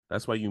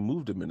That's why you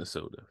moved to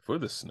Minnesota for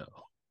the snow.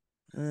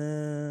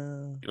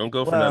 You don't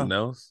go for nothing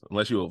Well, else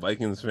unless you're a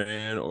Vikings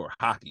fan or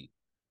hockey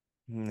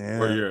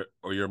or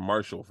yeah, you're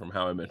Marshall from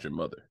How I Met Your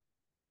Mother.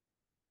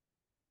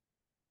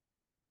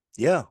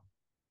 yeah,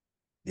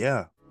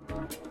 yeah.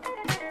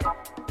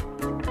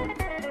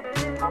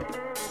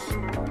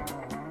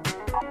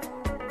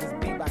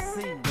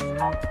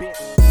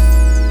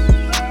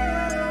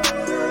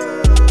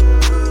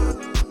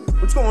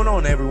 What's going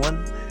on,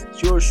 everyone?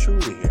 It's yours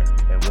truly here,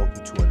 and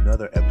welcome to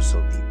another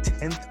episode, the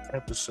 10th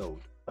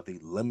episode of the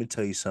Let Me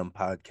Tell You Something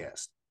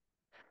podcast.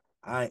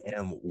 I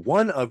am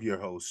one of your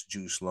hosts,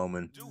 Juice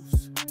Loman.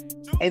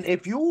 And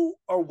if you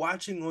are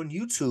watching on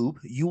YouTube,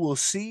 you will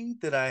see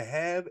that I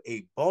have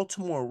a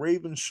Baltimore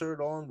Ravens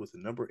shirt on with the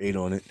number 8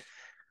 on it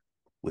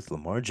with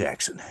Lamar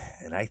Jackson.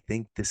 And I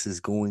think this is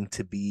going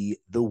to be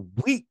the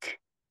week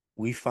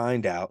we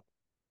find out,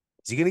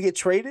 is he going to get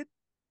traded?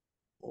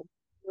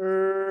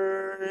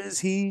 Or is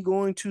he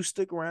going to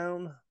stick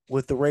around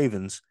with the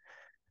Ravens?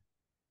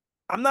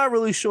 I'm not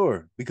really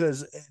sure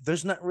because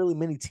there's not really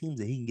many teams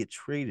that he can get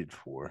traded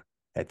for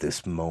at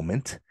this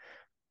moment.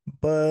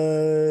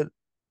 But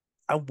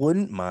I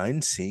wouldn't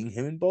mind seeing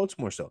him in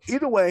Baltimore. So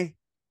either way,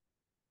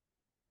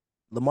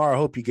 Lamar, I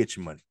hope you get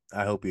your money.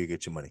 I hope you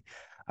get your money.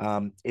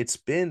 It's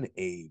been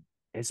a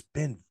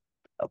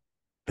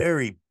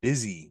very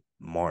busy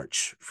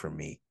March for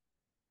me,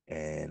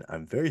 and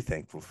I'm very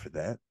thankful for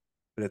that.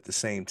 But at the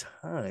same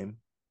time,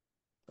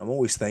 I'm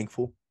always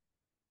thankful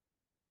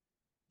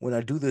when I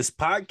do this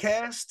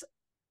podcast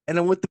and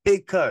I'm with the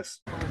big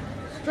cuss.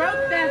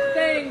 Stroke that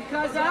thing,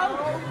 cuzzo.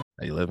 How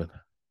you living?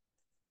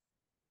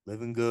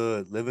 Living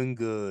good, living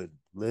good,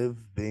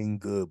 living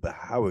good. But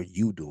how are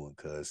you doing,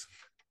 cuz?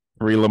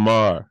 Free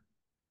Lamar.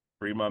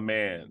 Free my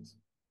mans.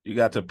 You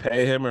got to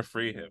pay him or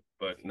free him.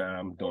 But nah,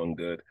 I'm doing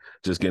good.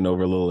 Just getting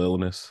over a little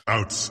illness.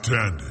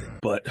 Outstanding.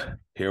 But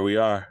here we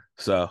are.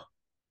 So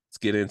let's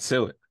get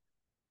into it.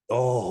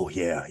 Oh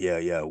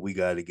yeah. We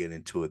got to get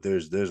into it.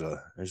 There's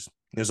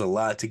a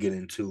lot to get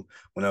into.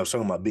 When I was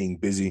talking about being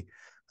busy,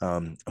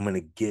 I'm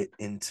gonna get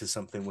into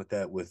something with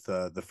that with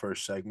the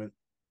first segment.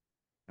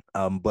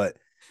 But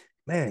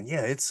man,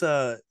 yeah, it's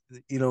the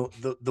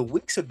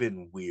weeks have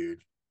been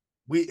weird.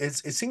 It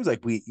seems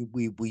like we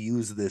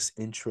use this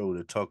intro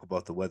to talk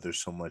about the weather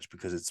so much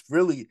because it's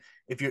really,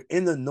 if you're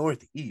in the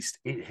Northeast,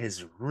 it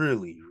has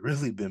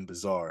really been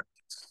bizarre.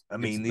 I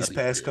It's mean, these nutty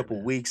past here, couple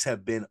man. weeks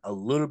have been a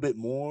little bit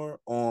more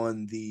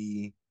on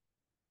the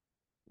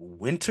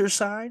winter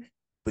side,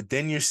 but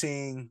then you're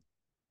seeing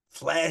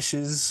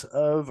flashes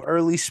of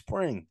early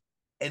spring.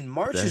 And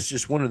March is That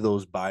just one of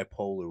those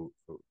bipolar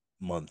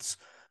months.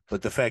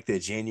 But the fact that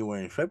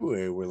January and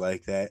February were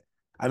like that,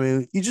 I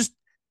mean, you just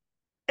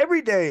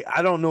every day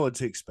I don't know what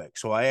to expect.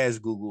 So I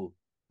asked Google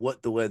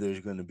what the weather is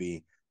going to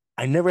be.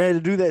 I never had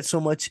to do that so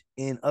much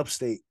in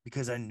upstate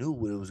because I knew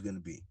what it was going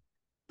to be.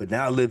 But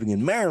now living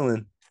in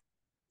Maryland,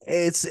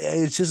 it's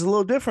just a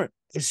little different.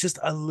 It's just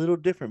a little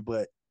different,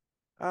 but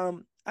I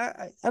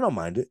don't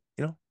mind it.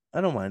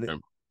 I don't mind it.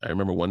 I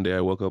remember one day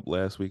I woke up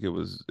last week. It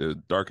was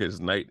dark as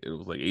night. It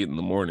was like 8 in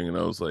the morning, and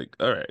I was like,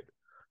 "All right,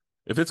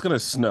 if it's gonna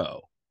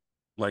snow,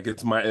 like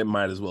it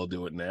might as well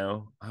do it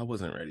now." I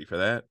wasn't ready for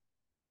that.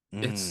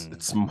 Mm,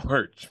 It's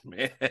March,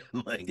 man.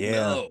 Like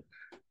yeah,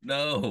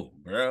 no,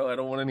 bro. I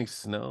don't want any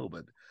snow.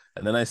 But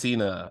and then I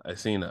seen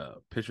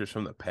pictures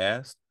from the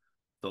past.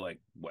 So like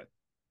what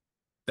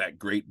that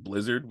great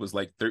blizzard was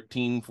like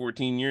 13,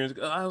 14 years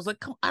ago. I was like,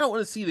 come, I don't want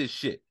to see this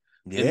shit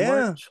in yeah,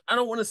 March. I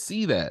don't want to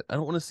see that. I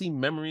don't want to see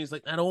memories.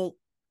 Like I don't.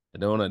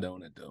 Like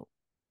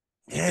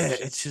that yeah.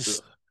 shit. It's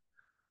just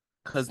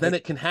Because then it,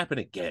 it can happen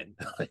again.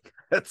 Like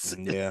that's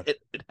yeah. it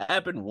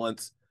happened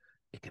once.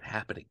 It can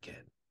happen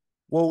again.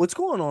 Well, what's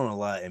going on a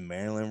lot in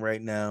Maryland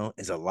right now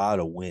is a lot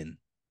of wind,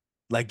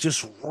 like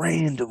just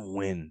random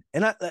wind.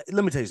 And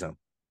let me tell you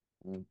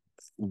something: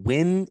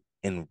 wind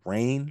and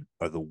rain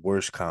are the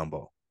worst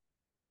combo.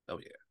 Oh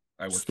yeah.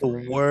 I It's worked the for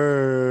rain.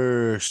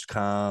 worst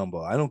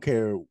combo. I don't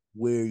care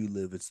where you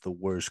live; it's the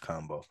worst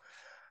combo.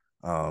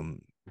 Um,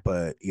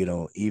 but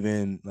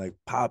even like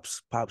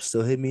pops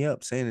still hit me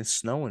up saying it's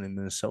snowing in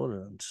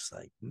Minnesota. I'm just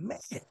like, man,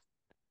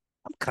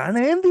 I'm kind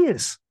of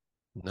envious.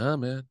 Nah,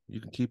 man, you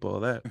can keep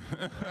all that.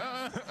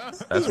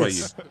 That's why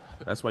you Envious.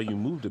 that's why you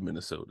moved to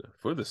Minnesota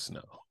for the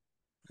snow.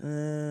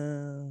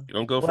 Uh, You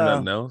don't go for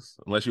nothing well, else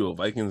unless you're a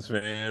Vikings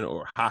fan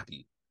or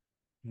hockey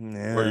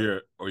yeah,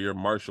 or you're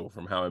Marshall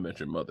from How I Met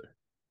Your Mother.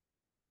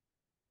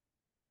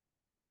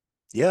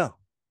 yeah,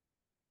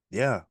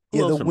 yeah, Who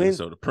yeah. The else from win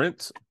Minnesota?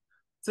 Prince.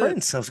 That's it.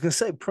 Prince. I was gonna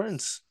say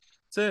Prince.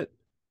 That's it.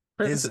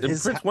 Prince His and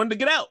his Prince wanted to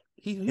get out.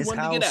 He his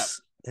wanted to get out.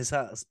 house. His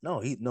house. No,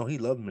 he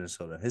loved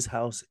Minnesota. His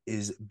house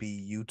is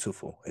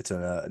beautiful. It's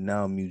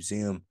now a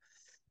museum.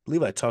 I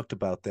believe I talked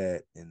about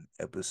that in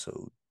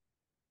episode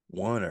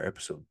one or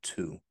episode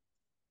two.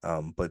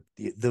 But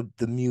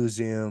the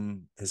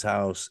museum, his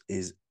house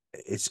is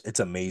it's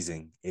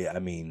amazing. I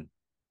mean,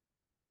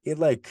 it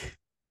like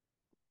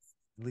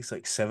at least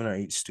like 7 or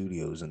 8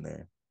 studios in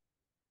there,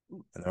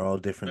 and they're all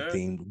different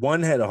Man. themed.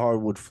 One had a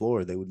hardwood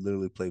floor. They would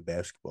literally play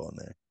basketball in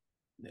there.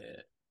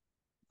 Yeah.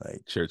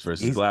 Like Shirts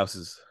versus he's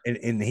blouses.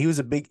 and he was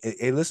a big.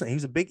 Hey, listen, he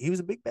was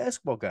a big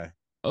basketball guy.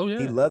 Oh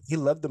He yeah.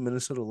 loved the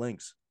Minnesota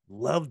Lynx.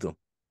 Loved them.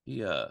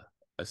 He I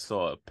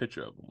saw a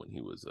picture of him when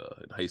he was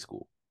in high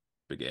school.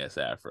 Big ass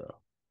afro.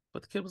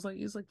 But the kid was like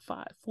he's like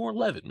 5'4"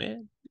 11",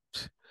 man.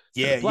 Better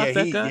Yeah, block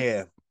that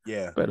guy.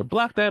 yeah, Better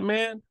block that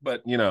man.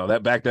 But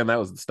that back then that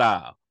was the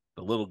style.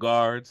 The little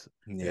guards.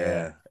 Yeah.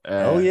 yeah.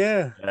 Oh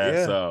yeah, Yeah.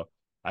 yeah. So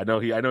I know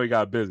he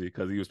got busy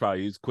because he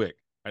was quick.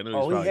 I know he's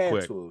Oh, he probably had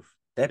quick. to have.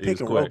 That He pick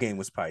was and roll quick. game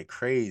was probably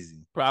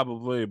crazy.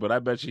 Probably, but I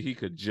bet you he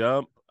could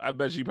jump. I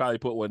bet you probably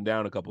put one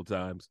down a couple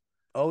times.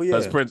 Oh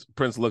Because yeah.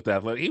 Prince looked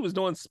athletic. He was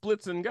doing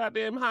splits and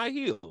goddamn high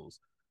heels.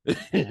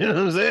 You know what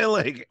I'm saying?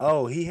 Like,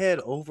 Oh, he had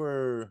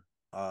over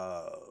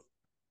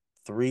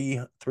three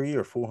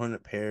or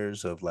 400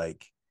 pairs of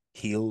like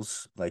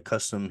heels, like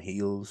custom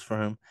heels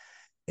for him,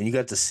 and you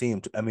got to see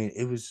him. I mean,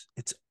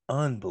 it's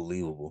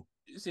unbelievable.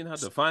 you seen how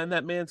defined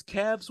that man's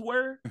calves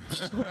were?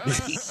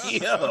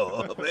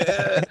 Yo,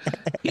 man.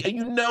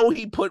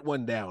 He put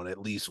one down at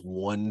least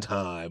one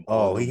time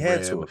on Oh, the he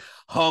had to rim, have.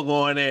 hung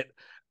on it,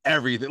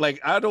 everything. Like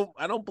I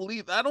don't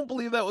believe that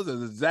was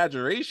an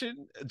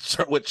exaggeration.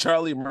 What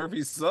Charlie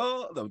Murphy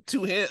saw, the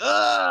two hand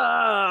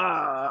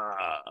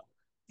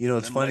You know,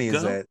 and what's then let funny is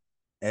go. that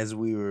as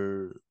we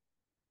were,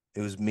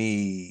 it was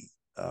me,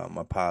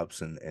 my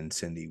pops, and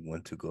Cindy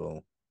went to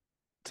go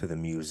to the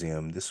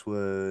museum. This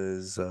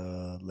was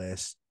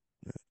last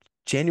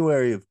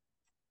January of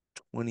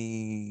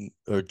 20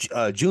 or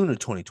June of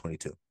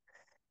 2022.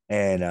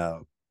 And I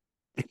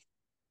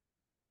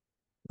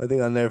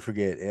think I'll never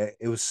forget.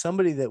 It was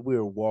somebody that we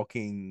were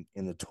walking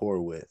in the tour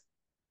with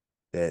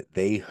that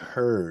they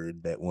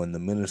heard that when the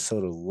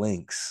Minnesota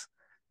Lynx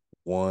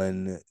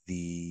won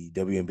the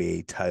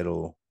WNBA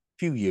title a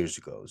few years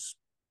ago, it was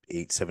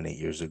 8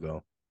 years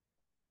ago,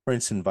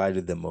 Prince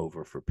invited them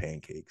over for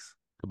pancakes.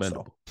 So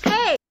Commendable.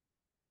 take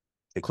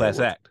that Class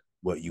act.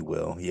 what you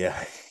will.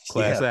 Yeah.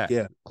 Class Yeah. act. Yeah.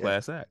 Yeah.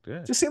 Class act.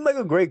 Yeah. Just seemed like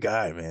a great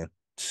guy, man.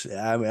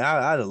 I mean,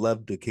 I'd have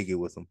loved to kick it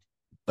with him.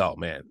 Oh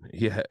man.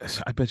 Yeah.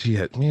 I bet you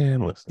had man,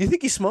 Do listen. you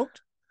think he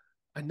smoked?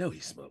 I know he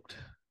smoked.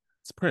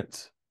 It's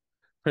Prince.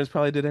 Prince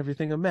probably did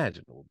everything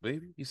imaginable,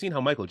 baby. You seen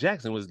how Michael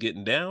Jackson was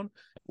getting down, and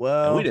we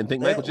Well, didn't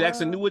think Michael that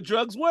Jackson knew what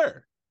drugs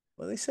were.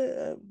 well, they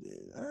said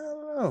I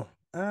don't know.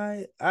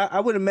 I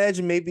would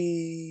imagine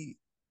maybe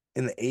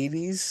in the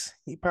 80s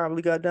he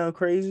probably got down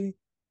crazy,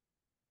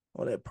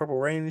 all that Purple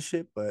Rain and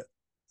shit. But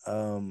I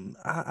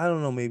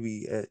don't know.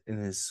 Maybe in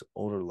his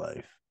older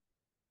life,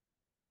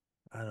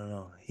 I don't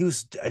know. He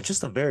was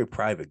just a very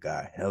private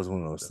guy. That was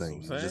one of those That's what I'm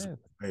things. He was just a saying.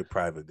 very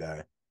private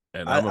guy.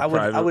 And I, I'm a I would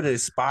I private would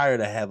aspire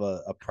to have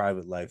a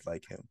private life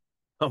like him.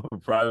 I'm a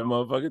private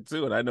motherfucker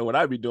too, and I know what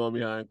I be doing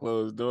behind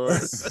closed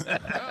doors. Hey,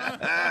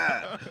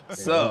 don't,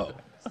 So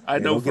I hey,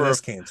 know don't get for us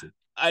canceled.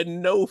 I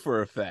know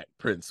for a fact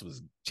Prince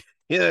was.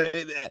 Yeah,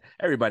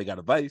 everybody got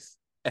a vice.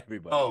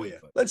 Everybody Oh got a yeah.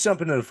 vice. Let's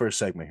jump into the first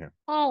segment here.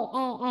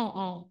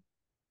 Hey.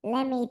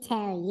 Let me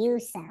tell you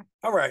something.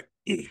 All right.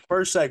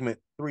 First segment,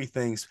 three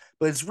things.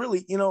 But it's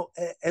really,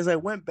 as I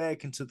went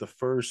back into the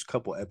first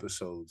couple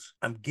episodes,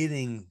 I'm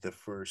getting the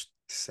first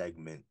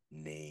segment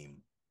name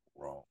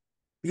wrong.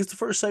 Because the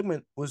first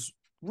segment was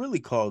really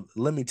called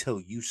Let Me Tell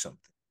You Something.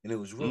 And it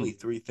was really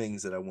three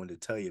things that I wanted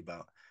to tell you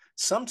about.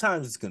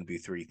 Sometimes it's going to be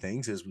three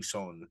things, as we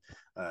saw in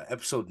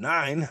episode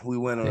 9. We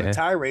went on a Yeah.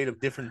 tirade of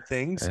different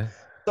things. Yeah.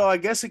 So I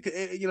guess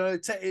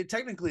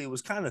technically it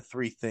was kind of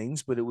three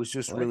things, but it was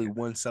just I like really it.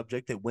 one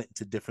subject that went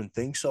to different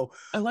things. So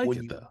I like when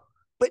it you, though.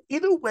 but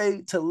either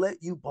way, to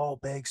let you ball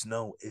bags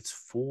know, it's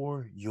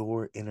for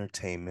your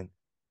entertainment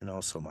and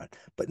also mine.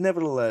 But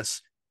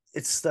nevertheless,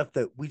 it's stuff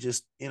that we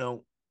just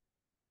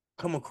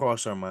come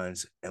across our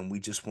minds and we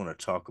just want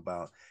to talk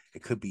about.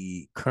 It could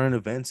be current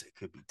events, it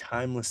could be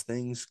timeless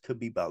things, could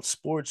be about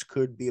sports,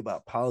 could be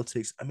about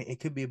politics. I mean, it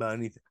could be about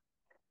anything.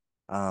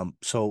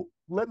 So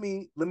let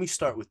me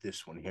start with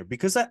this one here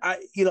because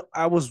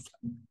I was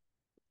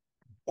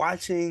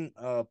watching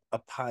a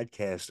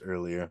podcast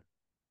earlier,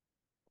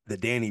 the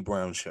Danny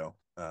Brown show,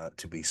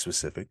 to be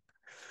specific,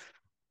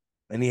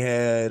 and he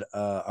had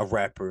a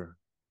rapper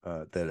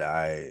that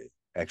I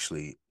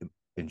actually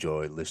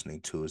enjoy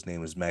listening to. His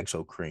name is Max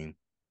O'Crean,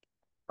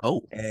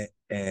 Oh, and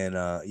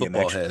yeah, football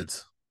Max O'Crean.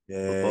 heads.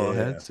 Football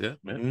Yeah. heads. Yeah,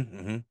 man.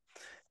 Mm-hmm.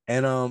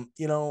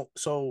 And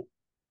so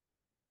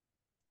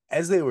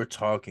as they were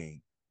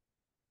talking,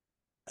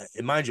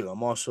 and mind you,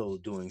 I'm also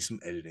doing some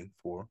editing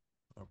for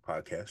our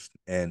podcast,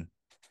 and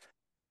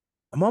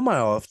I'm on my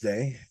off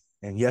day.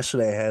 And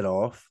yesterday I had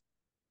off,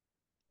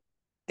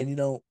 and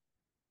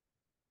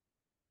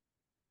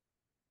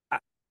I,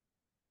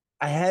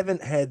 I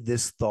haven't had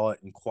this thought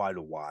in quite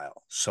a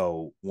while.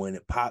 So when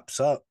it pops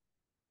up,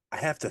 I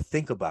have to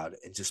think about it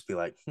and just be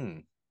like,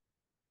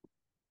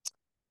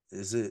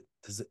 is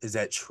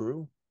that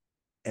true?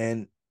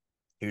 And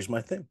here's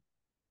my thing.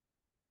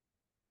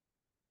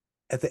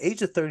 At the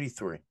age of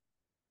 33,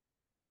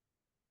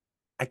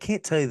 I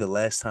can't tell you the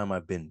last time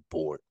I've been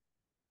bored.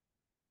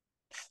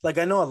 Like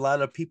I know a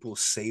lot of people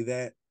say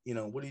that,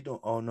 what are you doing?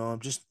 Oh no, I'm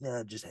just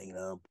hanging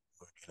out,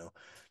 bored. No,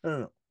 no,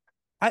 no.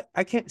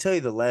 I can't tell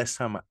you the last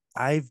time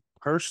I've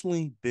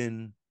personally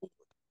been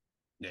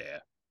Yeah,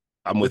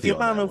 I'm with with the you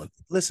on amount that of one.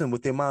 listen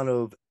with the amount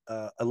of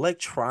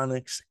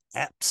electronics,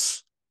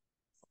 apps,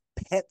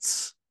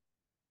 pets,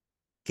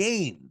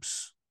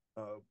 games,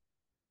 uh,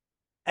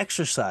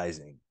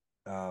 exercising.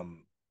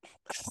 Um,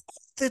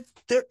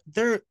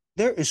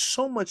 there is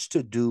so much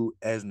to do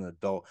as an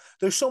adult.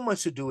 There's so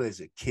much to do as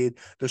a kid.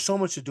 There's so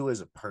much to do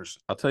as a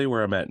person. I'll tell you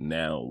where I'm at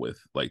now with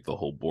like the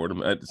whole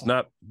boredom. It's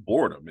not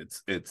boredom.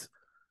 It's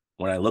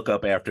when I look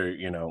up after,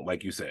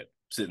 like you said,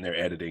 sitting there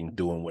editing,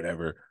 doing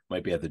whatever,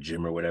 might be at the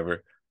gym or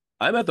whatever.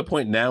 I'm at the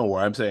point now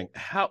where I'm saying,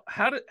 how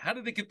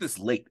did it get this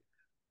late?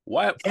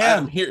 Why I'm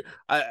Yeah, here?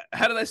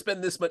 How did I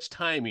spend this much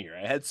time here?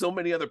 I had so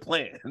many other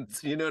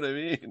plans. You know what I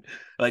mean?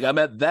 Like I'm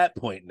at that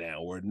point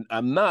now where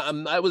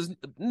I was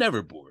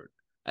never bored.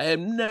 I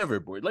am never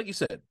bored. Like you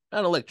said,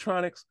 amount of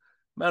electronics,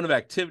 amount of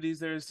activities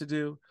there is to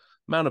do,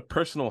 amount of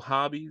personal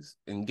hobbies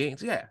and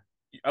games. Yeah,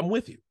 I'm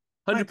with you,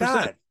 my 100%.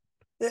 God,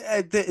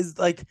 it's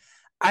like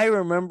I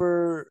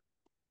remember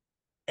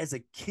as a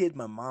kid,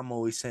 my mom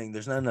always saying,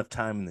 "There's not enough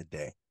time in the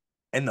day."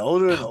 And the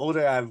Oh,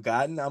 older I've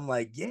gotten, I'm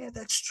like, "Yeah,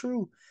 that's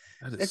true.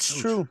 that is That's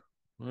so true."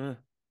 true. Yeah.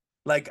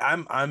 Like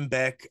I'm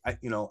back,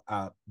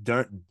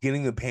 during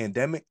getting the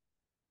pandemic,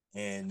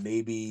 and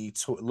maybe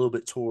a little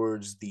bit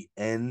towards the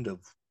end of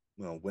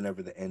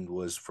whenever the end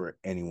was for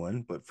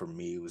anyone, but for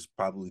me, it was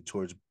probably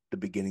towards the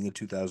beginning of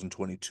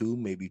 2022,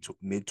 maybe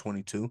mid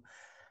 22.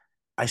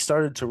 I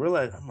started to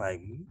realize I'm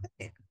like,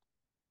 man,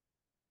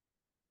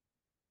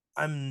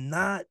 I'm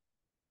not.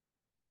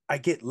 I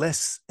get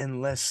less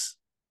and less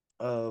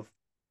of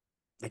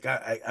like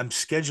I'm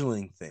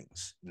scheduling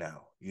things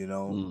now.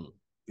 Mm.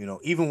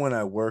 Even when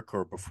I work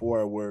or before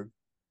I work,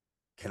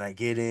 can I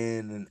get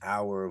in an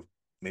hour of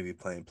maybe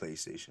playing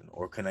PlayStation,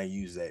 or can I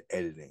use that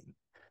editing?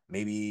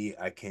 Maybe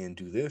I can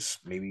do this.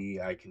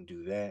 Maybe I can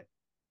do that.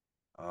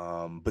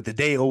 But the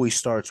day always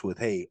starts with,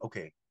 hey,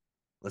 okay,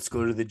 let's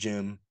go to the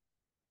gym,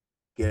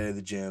 get out of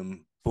the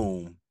gym,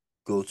 boom,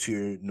 go to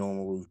your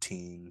normal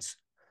routines,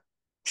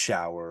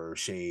 shower,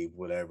 shave,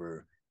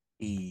 whatever,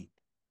 eat,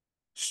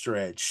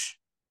 stretch,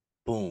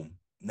 boom.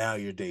 Now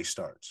your day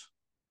starts.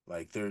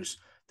 Like there's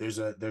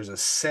a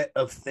set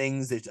of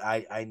things that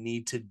I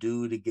need to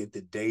do to get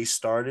the day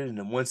started. And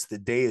then once the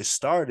day is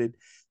started,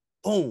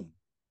 boom.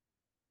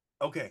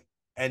 Okay.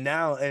 And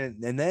now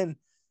and then,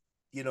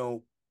 you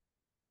know,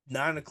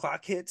 9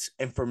 o'clock hits.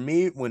 And for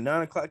me, when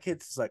 9 o'clock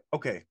hits, it's like,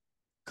 okay,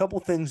 couple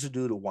things to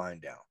do to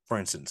wind down. For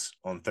instance,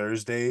 on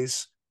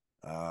Thursdays,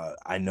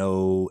 I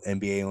know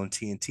NBA on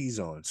TNT's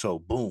on. So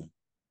boom.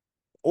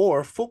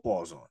 Or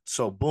football's on.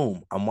 So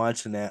boom, I'm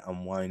watching that.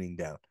 I'm winding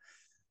down.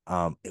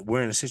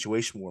 We're in a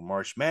situation where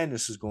March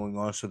Madness is going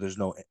on, so there's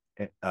no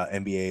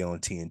NBA on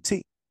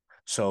TNT.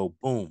 So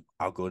boom,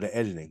 I'll go to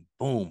editing.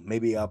 Boom,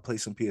 maybe I'll play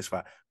some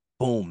PS5.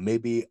 Boom,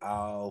 maybe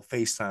I'll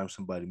FaceTime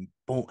somebody.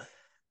 Boom,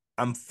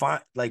 I'm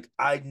fine. Like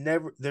I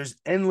never. There's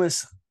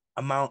endless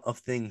amount of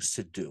things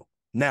to do.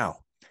 Now,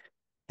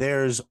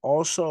 there's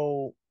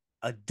also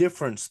a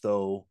difference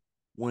though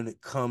when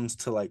it comes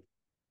to like.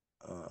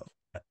 Uh,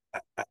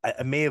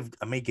 I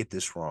may get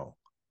this wrong.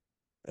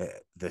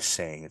 The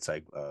saying it's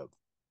like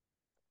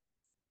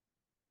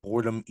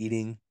boredom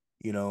eating,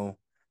 you know,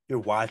 you're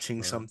watching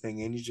Uh,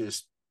 something and you're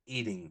just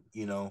eating.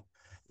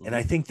 And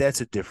I mhm. think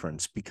that's a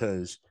difference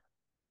because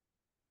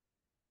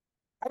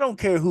I don't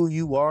care who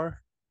you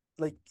are.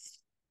 Like,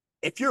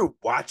 if you're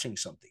watching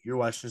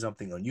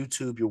something on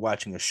YouTube, you're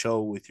watching a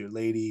show with your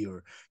lady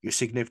or your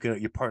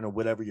significant, your partner,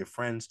 whatever, your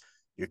friends,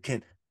 your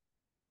kin,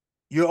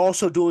 you're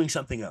also doing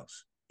something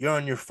else. You're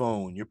on your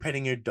phone, you're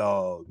petting your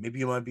dog. Maybe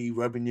you might be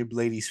rubbing your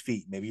lady's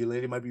feet. Maybe your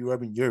lady might be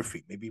rubbing your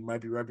feet. Maybe you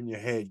might be rubbing your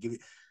head.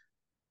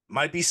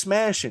 Might be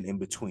smashing in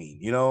between,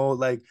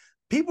 like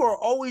people are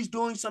always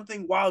doing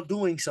something while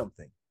doing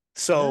something.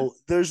 Yeah. So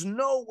there's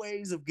no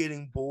ways of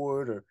getting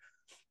bored or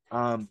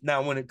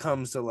now when it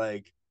comes to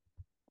like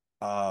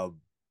uh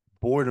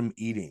boredom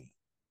eating,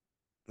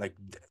 like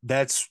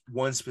that's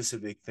one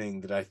specific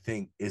thing that I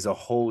think is a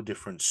whole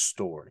different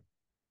story.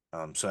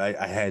 So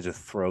I had to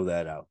throw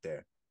that out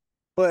there.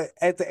 But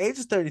at the age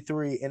of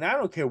 33, and I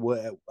don't care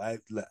what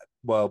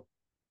well,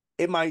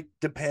 it might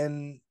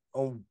depend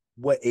on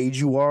what age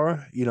you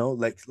are,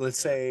 like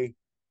Yeah.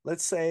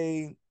 let's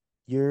say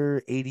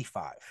you're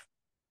 85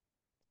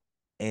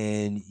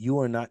 and you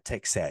are not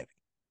tech savvy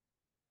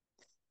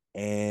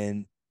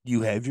and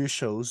you have your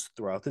shows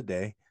throughout the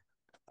day,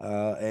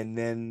 and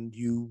then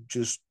you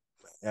just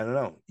I don't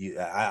know.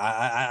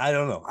 I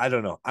don't know. I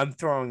don't know. I'm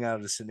throwing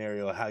out a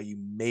scenario how you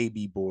may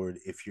be bored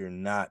if you're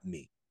not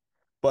me.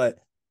 But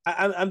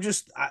I'm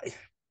just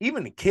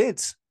even the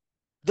kids.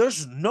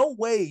 There's no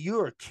way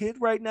you're a kid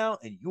right now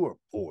and you are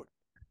bored.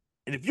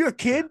 And if you're a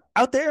kid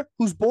out there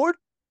who's bored,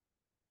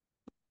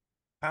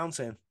 pound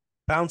sand,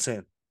 pound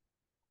sand,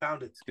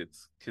 pound it.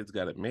 Kids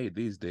got it made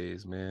these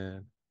days,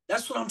 man.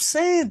 That's what I'm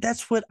saying.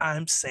 That's what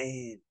I'm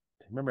saying.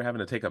 Remember having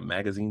to take a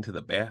magazine to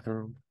the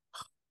bathroom?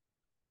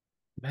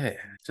 Man,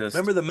 just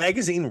Remember the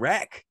magazine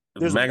rack?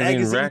 the There's a magazine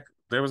magazine rack.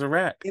 There was a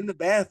rack. in the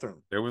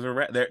bathroom. There was a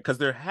rack there because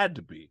there had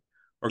to be.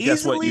 Or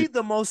guess what? Easily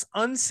the most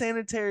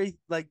unsanitary,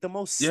 like the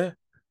most. Yeah.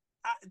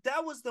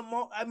 That was the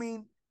most. I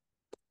mean,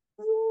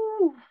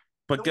 woo,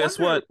 But no guess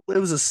wonder what? it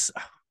was a.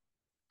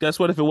 Guess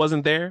what? If it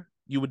wasn't there,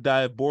 you would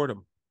die of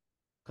boredom.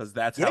 Because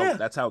Yeah,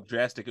 that's how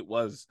drastic it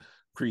was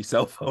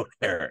pre-cell phone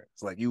era.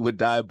 It's like you would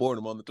die of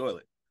boredom on the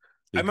toilet.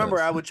 I remember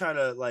Because I would try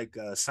to like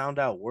sound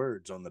out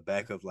words on the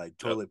back of like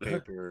uh, toilet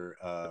paper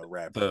the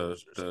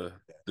wrappers or something the like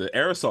that. the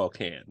aerosol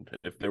can,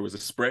 if there was a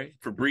spray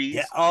for Yeah.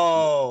 breeze,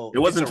 Oh, it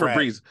it's wasn't a for wrap.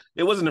 breeze.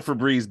 It wasn't a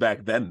Febreze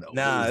back then though. It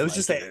Nah, it was was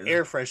just like an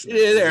air freshener. it It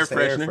is was air just an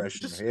air freshener.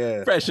 freshener. Just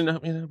Yeah. freshen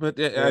up, But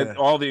Yeah.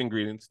 all the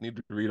ingredients, need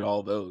to read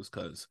all those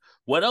because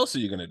what else are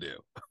you gonna do?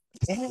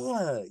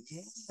 Yeah.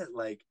 Yeah.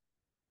 Like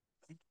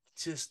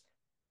just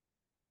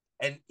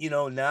and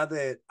now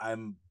that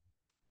I'm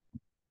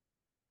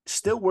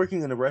still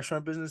working in the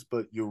restaurant business,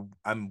 but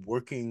I'm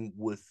working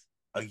with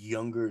a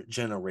younger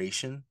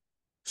generation.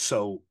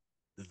 So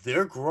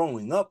they're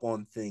growing up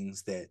on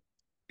things that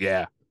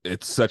Yeah,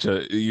 it's such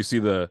a you see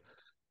the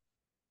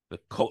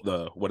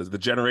what is the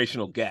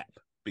generational gap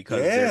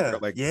because they're yeah,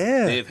 like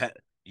yeah. they've had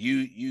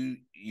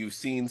you've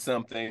seen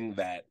something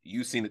that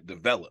you've seen it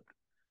developed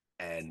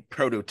and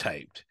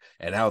prototyped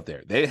and out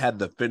there. They had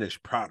the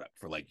finished product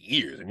for like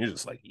years, and you're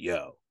just like,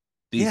 yo,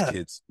 Yeah,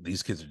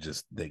 these kids are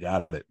just they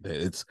got it.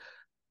 It's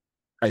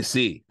I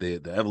see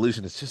the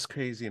evolution is just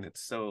crazy, and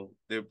it's so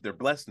they're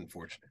blessed and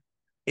fortunate.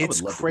 I would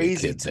it's love to be a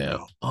crazy kid to now.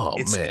 me. Oh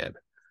It's man,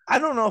 I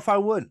don't know if I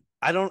would.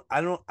 I don't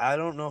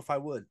know if I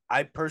would.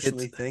 I it's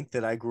personally think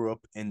that I grew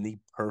up in the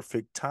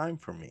perfect time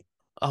for me.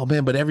 oh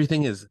man, but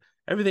everything is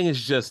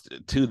just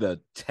to the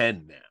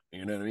 10 now.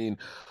 You know what I mean?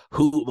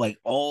 Who like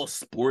all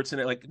sports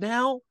and it like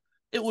now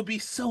it would be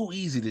so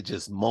easy to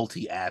just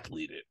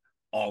multi-athlete it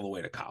all the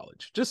way to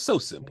college. Just so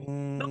simple.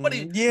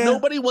 Yeah.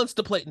 Nobody wants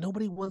to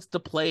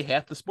play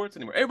half the sports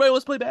anymore. Everybody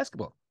wants to play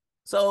basketball.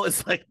 So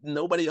it's like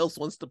nobody else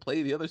wants to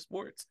play the other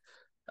sports.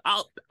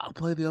 I'll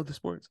play the other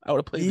sports. I would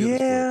have played the other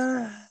sports.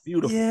 Yeah,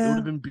 Beautiful. It would have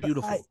yeah, been but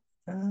beautiful.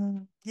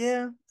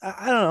 yeah,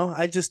 I don't know.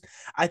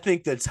 I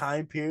think the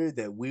time period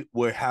that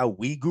where how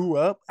we grew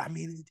up. I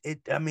mean,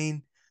 I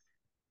mean,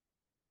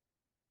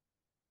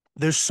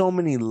 there's so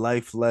many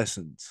life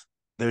lessons.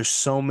 There's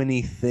so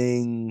many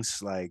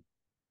things. Like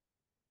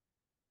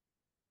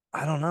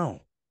I don't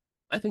know.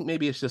 I think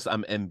maybe it's just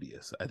I'm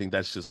envious. I think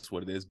that's just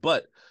what it is.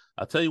 But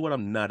I'll tell you what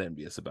I'm not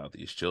envious about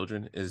these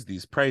children is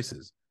these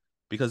prices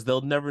because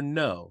they'll never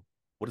know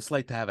what it's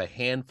like to have a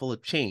handful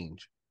of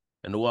change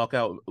and to walk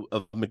out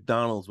of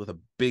McDonald's with a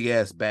big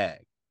ass bag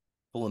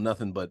full of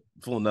nothing but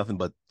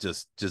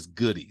just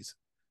goodies,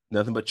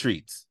 nothing but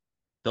treats.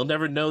 They'll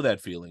never know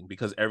that feeling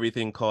because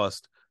everything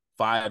costs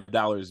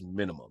 $5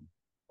 minimum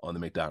on the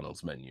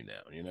McDonald's menu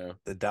now,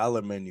 The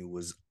dollar menu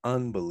was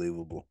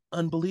unbelievable.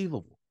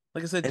 Unbelievable.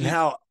 Like I said,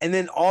 And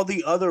then all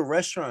the other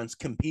restaurants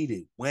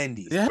competed.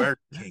 Wendy's, yeah. Burger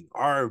King,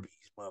 Arby's.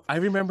 I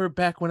remember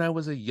back when I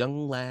was a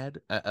young lad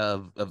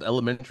of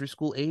elementary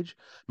school age,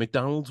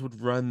 McDonald's would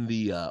run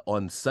the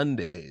on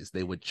Sundays,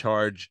 they would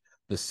charge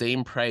the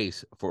same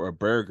price for a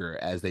burger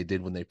as they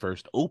did when they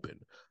first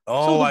opened. So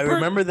Oh, the I burger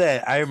remember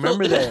that. I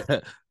remember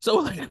that. so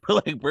like for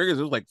like burgers,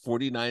 it was like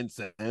 49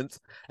 cents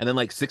and then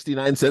like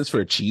 69 cents for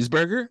a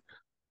cheeseburger.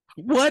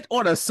 What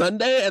on a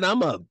Sunday? And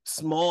I'm a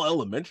small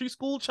elementary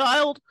school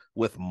child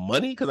with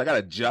money because I got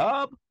a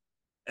job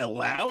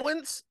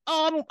allowance.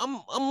 I'm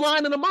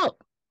lining them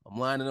up. I'm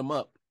lining them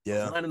up. I was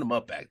Yeah. lining them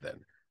up back then.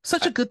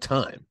 Such a good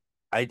time.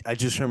 I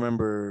just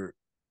remember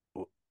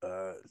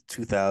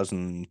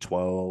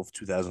 2012,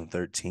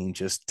 2013,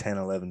 just 10,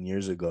 11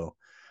 years ago,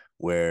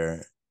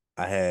 where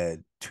I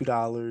had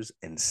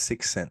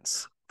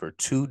 $2.06 for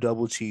two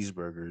double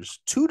cheeseburgers,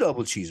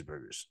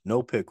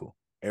 no pickle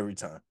every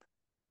time.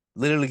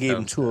 Literally gave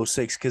him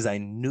 206 because I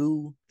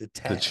knew the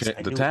tax.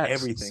 I knew tax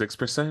everything.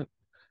 6%.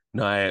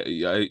 No,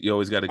 you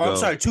always got to Oh, go. I'm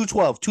sorry,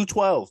 212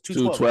 because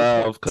it's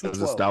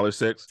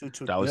 $1.06.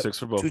 $1.06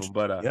 for both of them.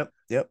 But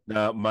yep.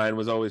 now mine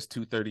was always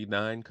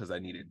 $2.39 because I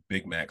needed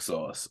Big Mac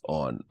sauce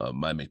on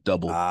my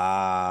McDouble.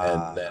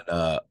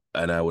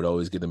 And I would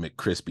always get the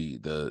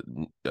McCrispy,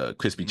 the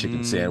crispy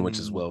chicken sandwich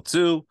as well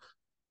too.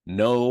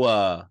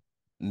 No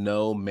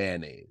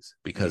mayonnaise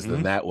because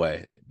then that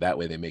way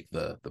they make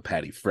the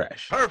patty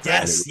fresh. Perfect.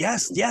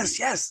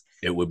 Yes.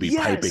 It would be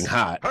piping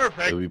hot.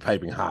 Perfect. It would be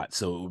piping hot.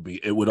 So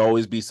it would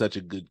always be such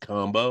a good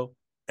combo.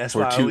 That's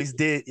what I always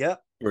did.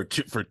 Yep. For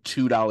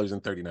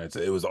 $2.39.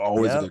 It was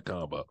always a good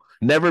combo.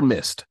 Never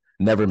missed.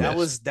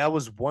 That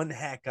was one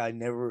hack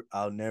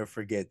I'll never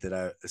forget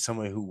that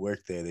someone who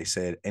worked there, they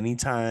said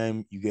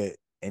anytime you get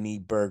any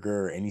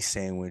burger or any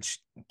sandwich,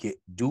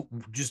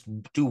 just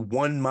do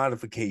one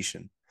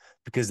modification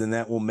because then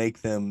that will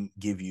make them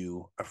give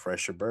you a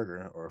fresher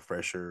burger or a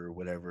fresher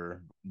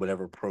whatever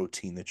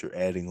protein that you're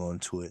adding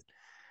onto it.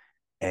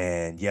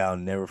 And yeah, I'll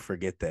never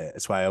forget that.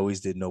 That's why I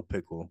always did no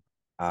pickle.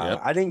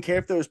 I didn't care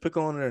if there was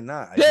pickle on it or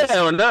not.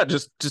 Or not.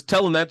 Just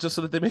tell them that just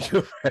so that they make you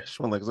a fresh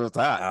one, like so it's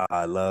hot.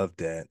 I love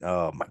that.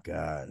 Oh my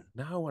god!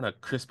 Now I want a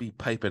crispy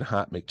piping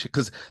hot McChicken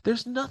because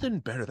there's nothing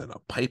better than a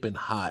piping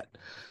hot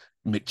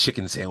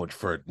McChicken sandwich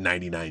for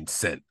 99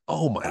 cents.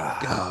 Oh my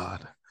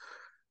god!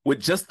 with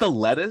just the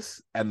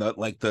lettuce and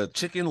the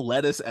chicken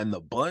lettuce and the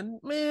bun,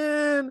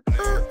 man,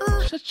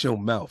 shut your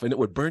mouth. And it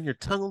would burn your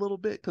tongue a little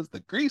bit because the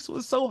grease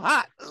was so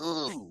hot.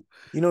 Ooh.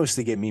 You know, it's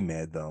to get me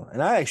mad though,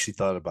 and I actually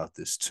thought about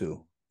this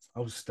too. I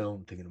was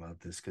still thinking about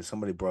this because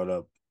somebody brought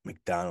up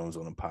McDonald's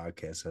on a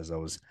podcast as I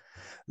was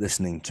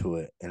listening to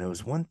it, and it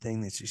was one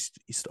thing that just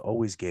used to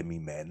always get me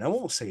mad. And I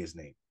won't say his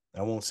name.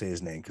 I won't say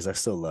his name because I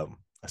still love him.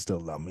 I still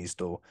love him. He's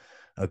still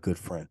a good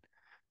friend.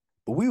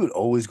 But we would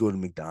always go to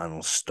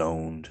McDonald's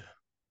stoned.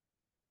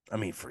 I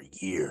mean, for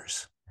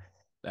years.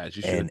 As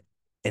you And should.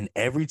 and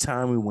every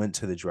time we went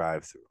to the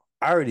drive-through,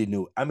 I already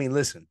knew. I mean,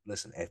 listen.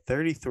 At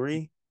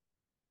 33,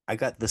 I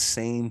got the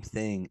same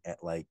thing at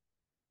like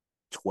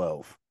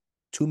 12.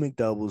 Two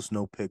McDoubles,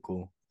 no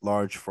pickle,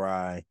 large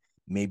fry,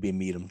 maybe a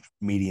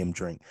medium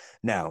drink.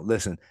 Now,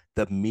 listen,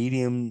 the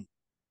medium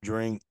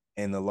drink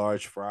and the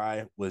large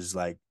fry was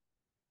like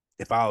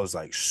if I was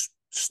like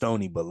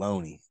stony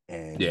baloney,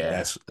 and Yeah.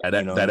 that's you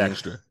That, know what I that mean.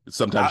 extra.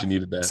 Sometimes you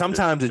needed that.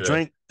 Sometimes a Yeah.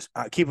 drink,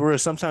 I keep it real.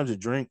 Sometimes a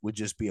drink would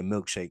just be a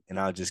milkshake, and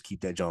I'll just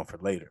keep that joint for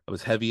later. I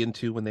was heavy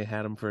into when they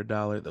had them for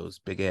 $1, those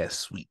big ass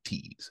sweet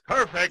teas.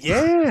 Perfect.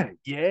 Yeah, Doesn't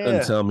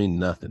yeah, tell me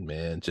nothing,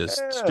 man.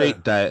 Just yeah.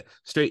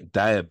 straight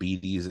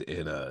diabetes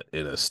in a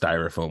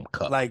styrofoam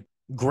cup. Like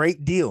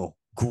great deal.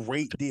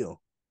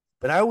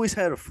 But I always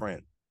had a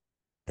friend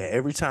that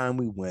every time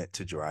we went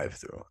to drive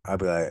through, I'd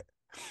be like,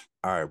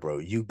 all right, bro,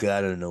 you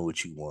gotta know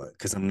what you want.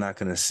 Cause I'm not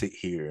gonna sit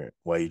here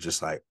while you're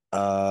just like,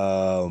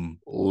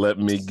 Let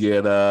me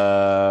get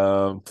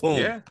boom,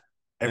 yeah.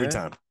 every Yeah.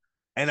 time.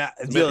 And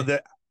Man,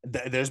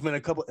 there's been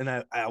a couple, and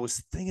I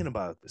was thinking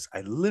about this.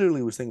 I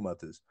literally was thinking about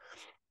this.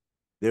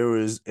 There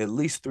was at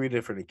least 3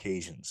 different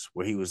occasions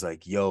where he was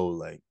like, yo,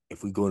 like,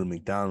 if we go to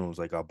McDonald's,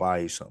 like, I'll buy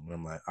you something.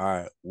 I'm like, all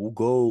right, we'll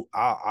go.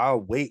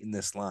 I'll wait in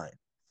this line.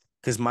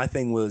 Cause my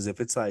thing was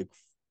if it's like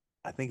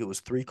I think it was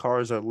 3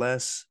 cars or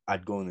less,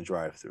 I'd go in the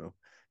drive-through.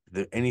 If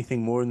there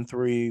anything more than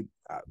 3,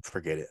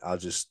 forget it. I'll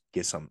just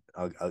get some.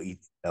 I'll eat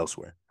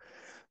elsewhere.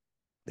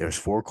 There's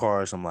 4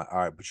 cars. I'm like, all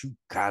right, but you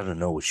gotta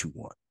know what you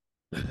want.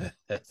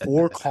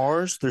 4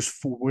 cars. There's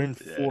 4. We're in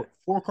yeah.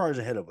 four cars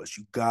ahead of us.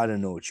 You gotta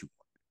know what you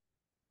want.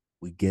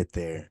 We get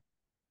there,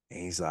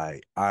 and he's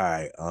like, all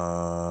right,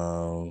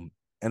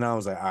 and I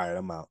was like, all right,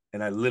 I'm out.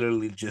 And I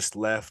literally just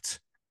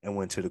left and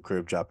went to the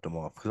crib, dropped them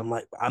off because I'm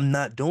like, I'm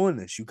not doing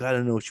this. You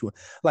gotta know what you want.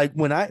 Like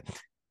when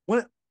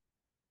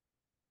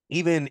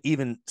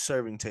even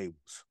serving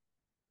tables,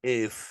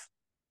 if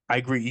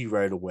I greet you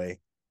right away,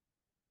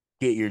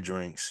 get your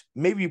drinks.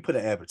 Maybe you put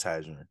an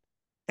appetizer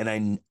in,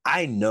 and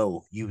I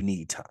know you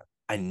need time.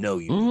 I know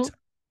you need Hmm. time.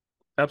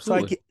 So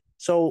Absolutely.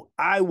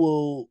 I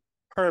will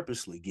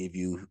purposely give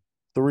you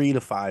 3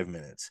 to 5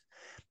 minutes.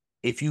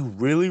 If you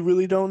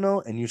really don't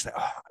know, and you say,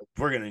 "Oh,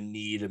 we're gonna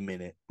need a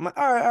minute," I'm like,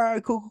 all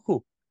right,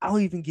 cool. I'll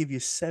even give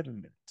you 7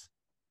 minutes.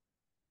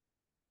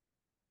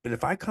 But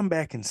if I come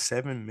back in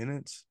 7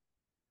 minutes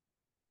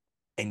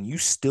and you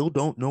still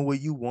don't know what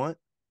you want,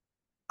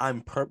 I'm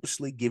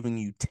purposely giving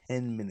you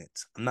 10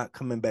 minutes. I'm not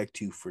coming back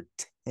to you for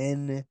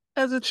 10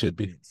 As it should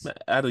be. minutes.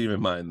 I don't even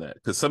mind that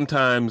because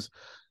sometimes,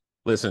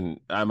 listen,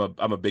 I'm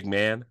a big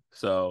man,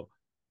 so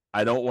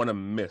I don't want to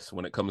miss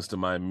when it comes to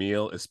my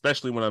meal,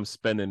 especially when I'm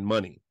spending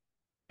money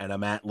and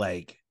I'm at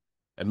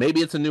and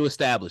maybe it's a new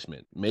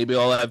establishment. Maybe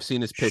all I've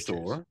seen is pictures.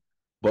 Sure.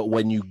 But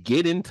when you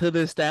get into the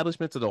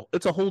establishment,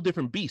 it's a whole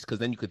different beast because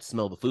then you could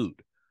smell the food.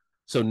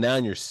 So now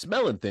you're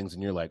smelling things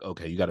and you're like,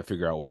 okay, you got to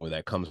figure out where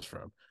that comes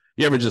from.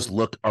 You ever just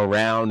look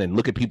around and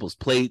look at people's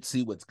plates,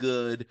 see what's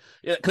good?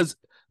 Yeah, because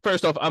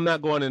first off, I'm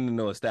not going into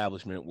no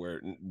establishment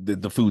where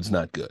the food's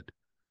not good.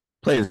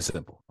 Plain and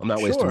simple. I'm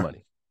not wasting Sure.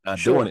 money. Not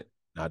doing Sure. it.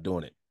 Not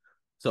doing it.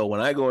 So when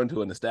I go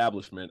into an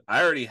establishment,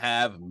 I already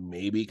have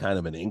maybe kind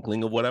of an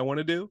inkling of what I want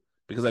to do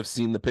because I've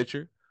seen the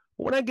picture.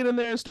 But when I get in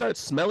there and start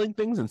smelling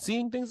things and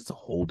seeing things, it's a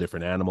whole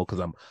different animal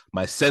because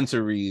my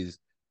sensories,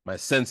 my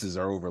senses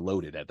are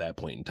overloaded at that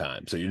point in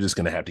time. So you're just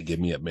gonna have to give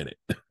me a minute.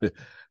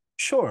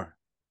 Sure.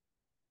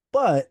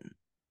 But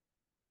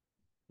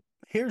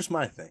here's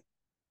my thing.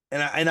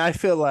 And I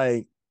feel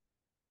like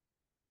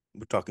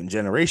we're talking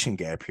generation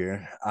gap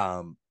here.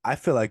 I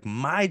feel like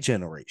my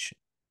generation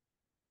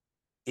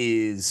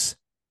is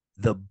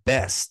the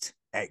best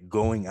at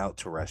going out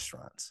to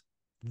restaurants.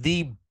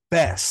 The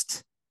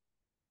best.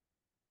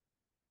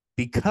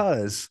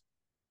 Because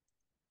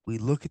we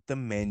look at the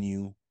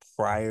menu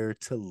prior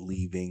to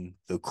leaving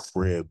the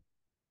crib.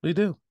 We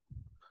do.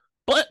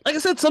 But like I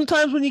said,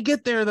 sometimes when you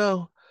get there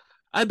though,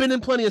 I've been in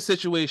plenty of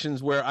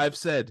situations where I've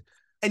said,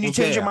 And you well,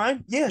 change your damn.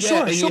 mind? Yeah,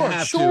 Yeah, and you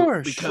have to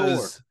sure.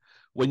 because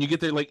when you get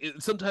there,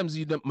 sometimes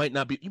you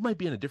might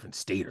be in a different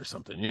state or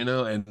something, and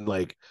you're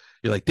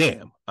like,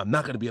 damn, I'm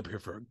not gonna be up here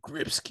for a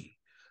gripski.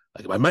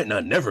 Like I might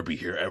not never be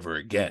here ever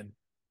again.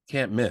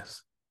 Can't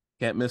miss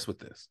with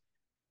this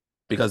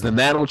because then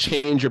that'll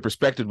change your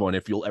perspective on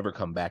if you'll ever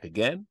come back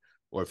again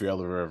or if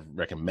you'll ever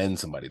recommend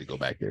somebody to go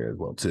back there as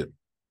well too.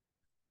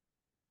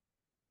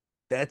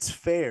 That's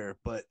fair,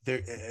 but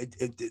there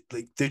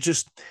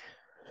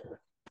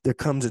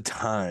comes a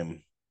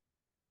time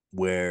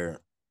where,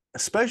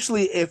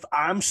 especially if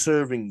I'm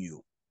serving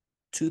you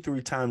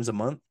 2-3 times a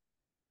month.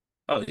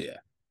 Oh yeah.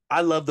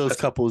 I love those That's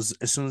a, couples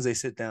as soon as they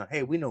sit down.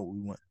 Hey, we know what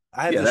we want.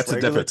 I have yeah, this that's a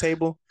regular different.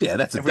 table. Yeah,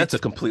 Every that's a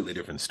completely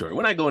different story.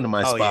 When I go into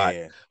my oh spot,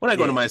 yeah, when I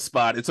go to yeah. my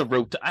spot, it's a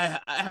rote. I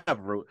have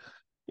rote.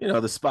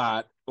 The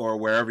spot or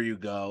wherever you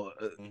go.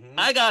 Mm-hmm.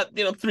 I got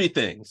three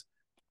things.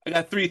 I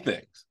got three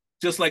things.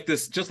 Just like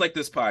this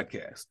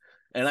podcast,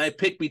 and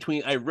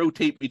I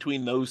rotate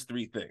between those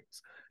three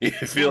things. You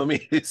feel Sure,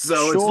 me? sure.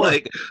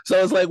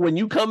 So it's like when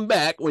you come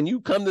back, when you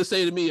come to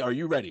say to me, "Are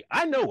you ready?"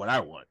 I know what I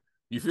want.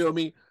 You feel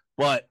me?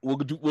 But we'll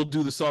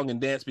do the song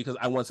and dance because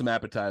I want some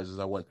appetizers.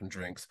 I want some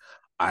drinks.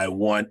 I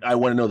want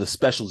to know the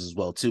specials as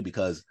well too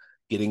because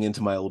getting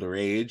into my older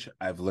age,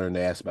 I've learned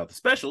to ask about the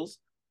specials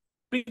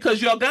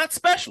because y'all got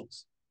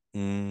specials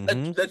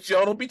Mm-hmm. that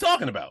y'all don't be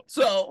talking about.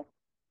 So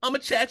I'm gonna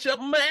chat you up.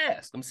 I'm gonna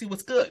ask. I'm gonna see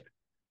what's good.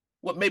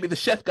 What maybe the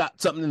chef got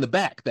something in the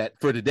back that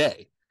for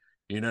today.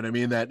 You know what I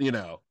mean? That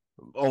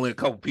only a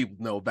couple people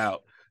know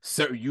about.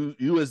 So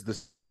you as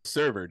the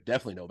server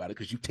definitely know about it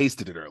because you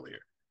tasted it earlier.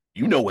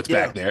 You know what's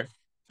Yeah. back there. Oh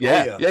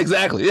Yeah, yeah. yeah,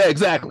 exactly. Yeah,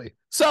 exactly.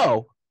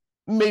 So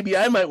maybe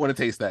I might want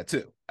to taste that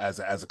too as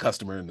a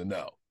customer in the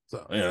know.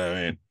 So you know what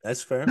I mean?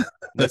 That's fair.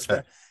 That's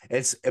fair.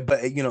 It's but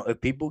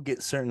if people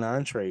get certain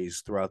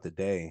entrees throughout the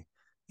day,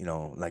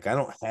 like I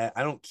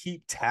don't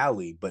keep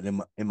tally, but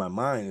in my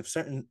mind, if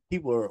certain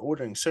people are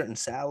ordering certain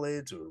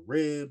salads or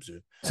ribs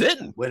or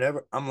Sitting.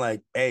 whatever, I'm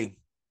like, hey,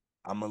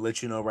 I'm gonna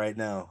let you know right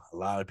now. A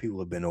lot of people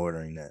have been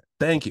ordering that.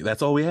 Thank you.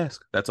 That's all we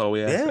ask. That's all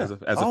we ask. Yeah.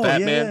 As a Oh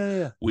fat yeah, man, yeah,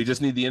 yeah, we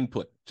just need the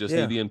input. Just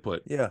need yeah, the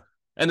input. yeah.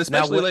 And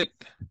Now what?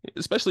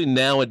 especially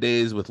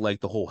nowadays with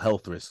like the whole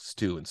health risks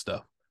too and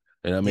stuff.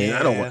 And I mean, Yeah,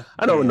 I don't want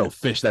yeah. no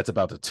fish that's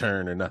about to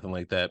turn or nothing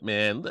like that,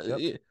 man. Yep.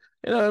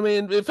 You know what I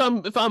mean? If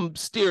I'm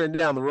steering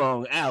down the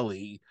wrong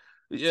alley,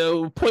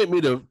 point me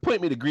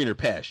to greener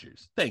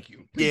pastures. Thank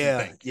you. Please and Yeah,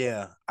 thank you.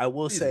 yeah. I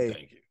will Please and say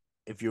thank you.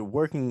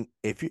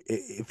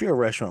 if you're a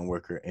restaurant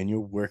worker and you're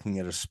working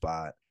at a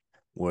spot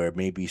where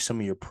maybe some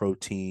of your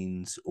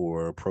proteins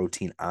or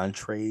protein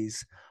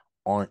entrees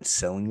aren't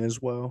selling as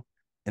well,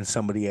 and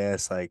somebody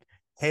asks like,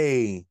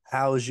 "Hey,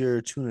 how's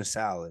your tuna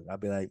salad?" I'll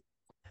be like,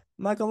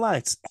 "I'm not gonna lie,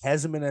 it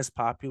hasn't been as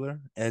popular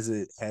as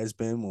it has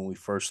been when we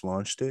first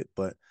launched it,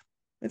 but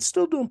it's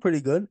still doing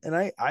pretty good, and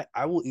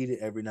I will eat it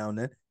every now and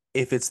then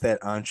if it's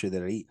that entree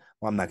that I eat.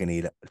 Well, I'm not gonna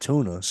eat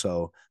tuna,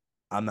 so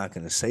I'm not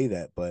gonna say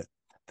that. But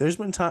there's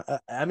been time.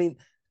 I mean,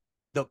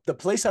 the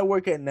place I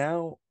work at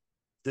now,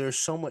 there's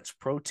so much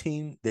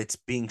protein that's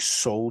being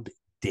sold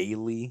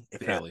daily,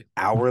 if not Daily.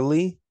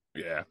 hourly.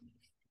 Yeah.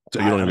 So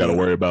you don't I even got to mean,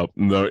 worry about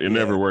no. You're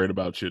never yeah, worried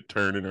about shit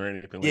turning or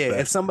anything like yeah. If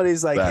that.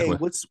 somebody's like, "Hey,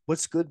 Exactly.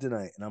 what's good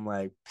tonight?" and I'm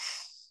like,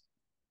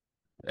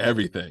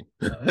 Everything.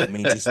 I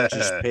mean, just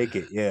pick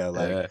it. Yeah,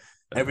 like Yeah.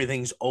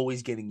 everything's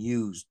always getting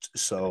used.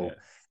 So, Yeah.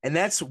 and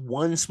that's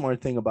one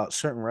smart thing about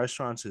certain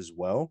restaurants as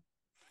well,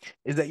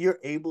 is that you're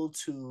able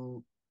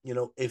to,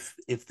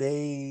 if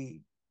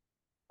they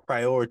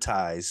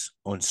prioritize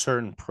on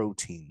certain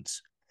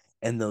proteins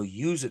and they'll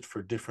use it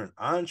for different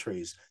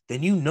entrees,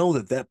 then you know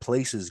that that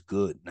place is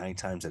good 9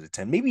 times out of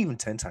 10, maybe even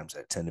 10 times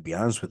out of 10, to be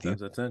honest with you.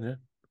 Sometimes that's it, yeah.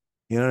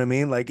 You know what I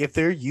mean? Like if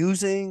they're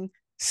using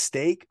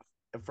steak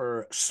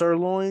for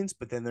sirloins,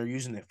 but then they're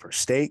using it for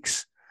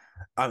steaks.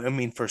 I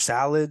mean, for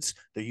salads,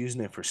 they're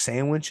using it for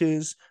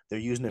sandwiches. They're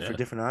using it for Yeah.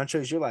 different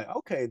entrees. You're like,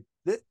 okay,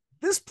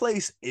 this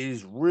place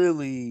is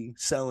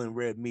selling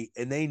red meat,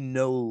 and they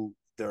know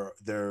their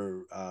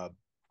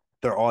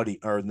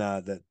audience or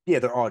not that yeah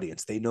their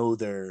audience. They know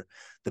the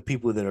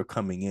people that are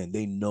coming in.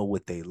 They know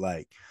what they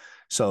like.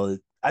 So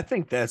I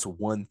think that's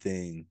one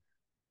thing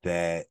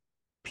that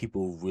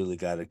people really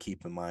got to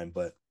keep in mind.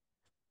 But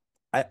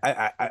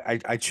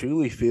I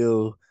truly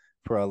feel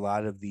for a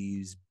lot of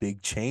these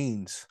big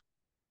chains,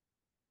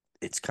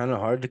 it's kind of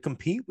hard to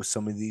compete with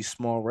some of these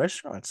small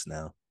restaurants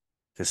now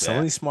because some of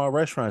Yeah. these small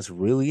restaurants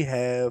really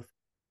have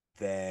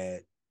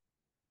that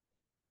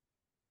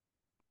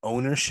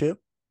ownership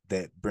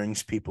that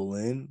brings people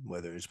in,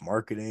 whether it's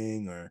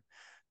marketing or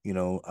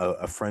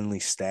a friendly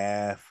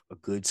staff, a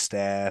good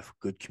staff,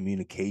 good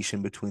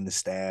communication between the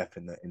staff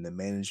and the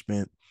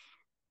management.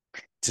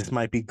 Just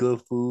might be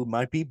good food,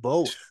 might be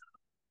both.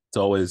 It's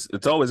always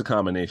a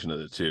combination of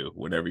the two.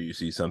 Whenever you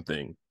see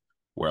something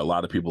where a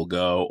lot of people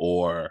go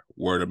or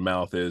word of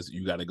mouth is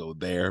you got to go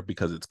there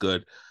because it's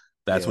good,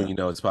 that's when Yeah, you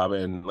know it's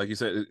popping. And like you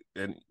said,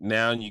 and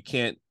now you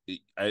can't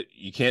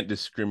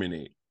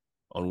discriminate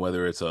on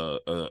whether it's a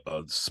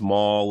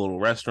small little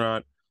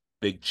restaurant,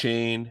 big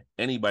chain.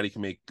 Anybody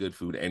can make good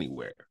food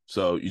anywhere.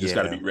 So you just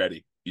got to yeah. be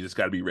ready. You just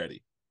got to be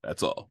ready.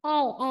 That's all.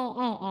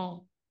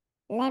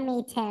 Hey. Let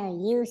me tell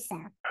you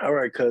something. All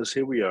right, cuz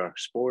here we are.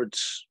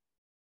 Sports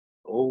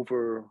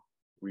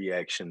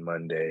overreaction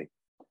Monday.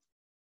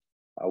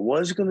 I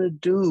was gonna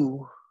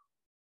do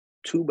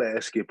 2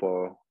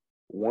 basketball,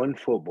 1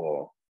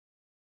 football.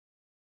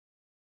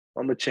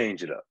 I'm gonna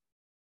change it up.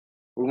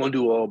 We're gonna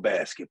do all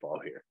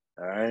basketball here.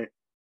 All right.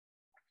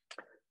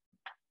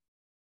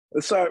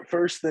 Let's start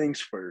first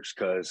things first,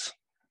 cuz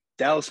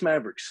Dallas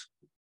Mavericks.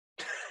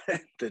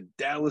 The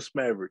Dallas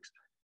Mavericks.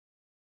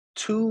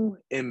 two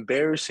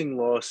embarrassing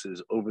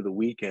losses over the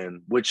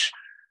weekend, which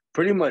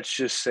pretty much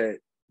just set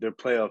their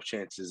playoff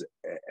chances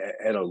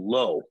at a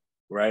low,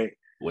 right?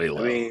 Way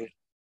low. I mean,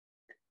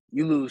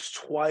 you lose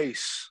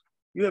twice.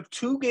 You have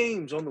 2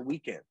 games on the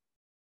weekend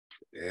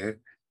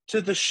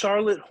to the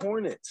Charlotte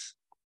Hornets,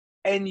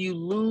 and you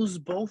lose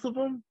both of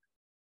them.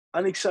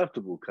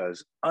 Unacceptable,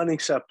 cuz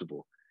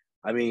unacceptable.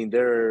 I mean,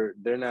 they're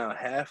now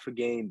half a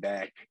game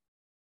back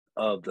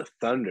of the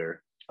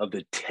Thunder of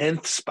the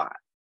 10th spot.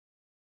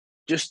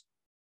 Just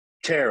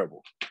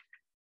terrible.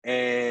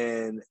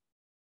 And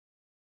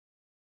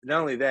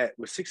not only that,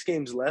 with 6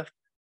 games left,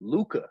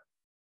 Luka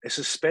is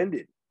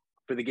suspended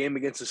for the game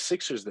against the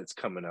Sixers that's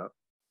coming up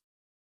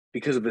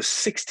because of a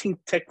 16th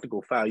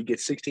technical foul. You get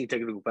 16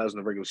 technical fouls in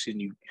the regular season,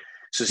 you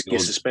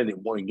get suspended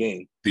 1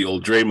 game. The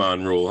old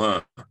Draymond rule,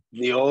 huh?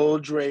 The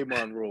old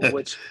Draymond rule,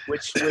 which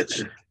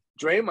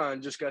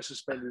Draymond just got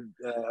suspended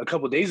a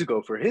couple of days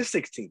ago for his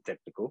 16th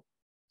technical.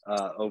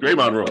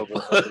 Draymond rule.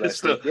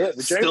 The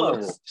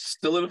Draymond rule.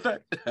 Still in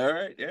effect. All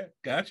right, yeah,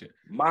 gotcha.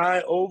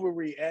 My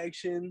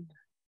overreaction,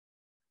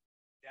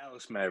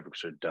 Dallas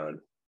Mavericks are done.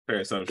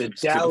 Fair assumption.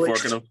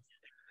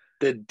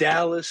 The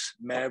Dallas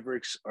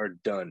Mavericks are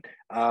done.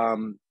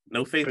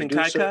 No faith in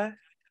Kai Kai?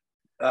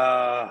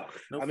 No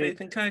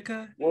faith in Kai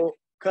Kai? Well,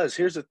 because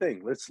here's the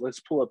thing. Let's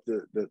pull up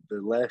the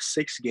last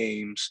 6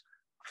 games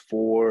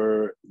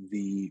for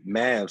the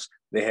Mavs.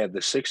 They have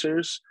the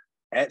Sixers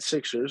at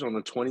Sixers on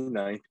the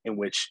 29th, in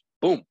which,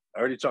 boom, I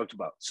already talked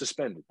about,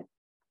 suspended.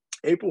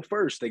 April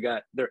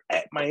 1st, they're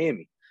at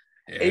Miami.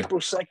 Yeah.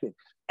 April 2nd,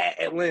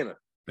 at Atlanta.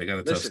 They got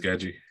a tough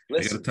schedule.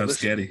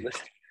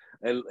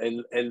 And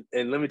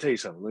let me tell you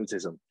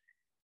something.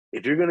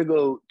 If you're gonna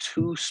go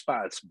 2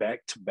 spots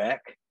back to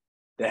back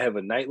that have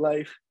a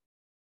nightlife,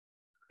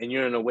 and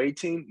you're an away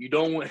team, you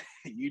don't want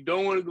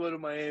to go to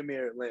Miami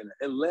or Atlanta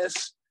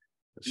unless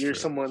you're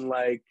someone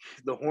like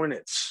the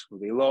Hornets, who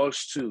they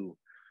lost to,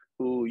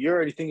 who you're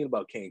already thinking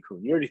about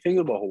Cancun, you're already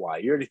thinking about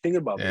Hawaii, you're already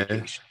thinking about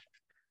vacation.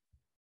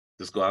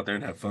 Just go out there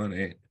and have fun,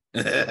 eh?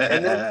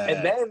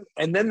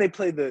 and then they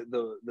play the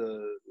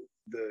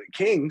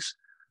Kings,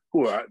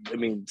 who are, I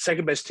mean,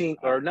 second best team,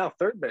 or now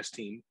third best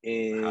team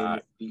in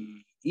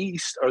the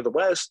East or the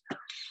West.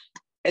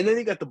 And then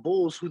you got the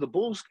Bulls, who the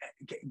Bulls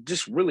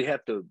just really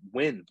have to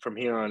win from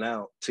here on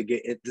out to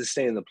get it to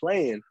stay in the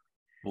play-in.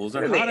 Bulls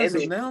are hot as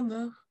of now,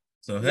 though.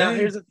 So now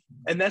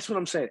and that's what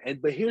I'm saying.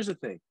 But here's the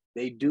thing: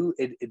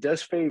 it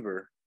does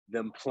favor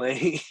them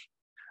playing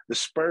the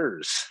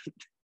Spurs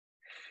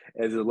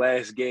as the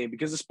last game,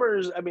 because the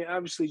Spurs, I mean,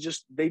 obviously,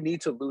 just they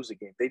need to lose a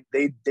game.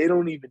 They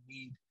don't even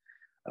need.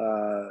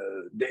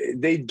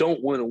 They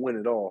don't want to win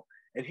at all.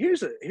 And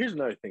here's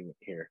another thing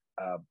here.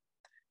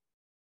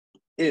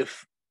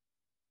 If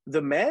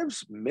the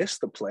Mavs miss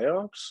the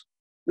playoffs,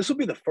 this will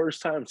be the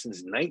first time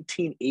since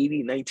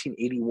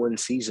 1980-1981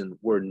 season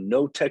where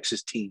no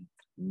Texas team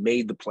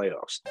made the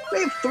playoffs.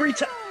 They have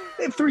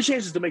 3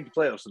 chances to make the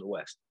playoffs in the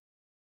West,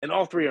 and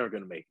all 3 aren't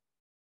going to make it.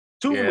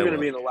 2 of them are going to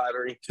be in the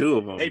lottery. 2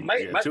 of them. They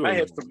might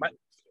have.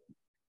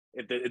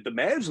 If the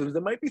Mavs lose,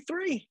 there might be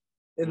 3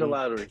 in the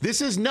lottery.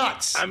 This is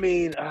nuts. I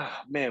mean,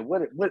 man,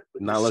 what?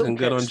 Not looking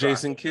good on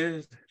Jason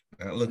Kidd.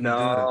 Not looking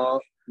good.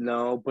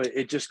 No, but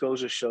it just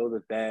goes to show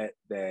that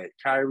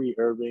Kyrie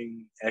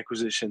Irving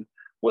acquisition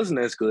wasn't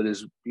as good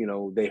as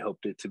they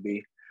hoped it to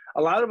be.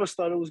 A lot of us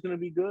thought it was going to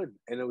be good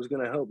and it was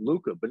going to help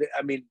Luka, but it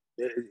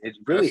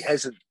really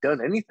hasn't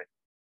done anything.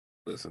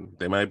 Listen,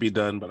 they might be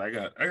done, but I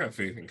got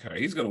faith in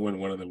Kyrie. He's going to win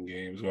one of them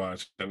games.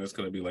 Watch, and it's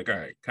going to be like, all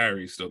right,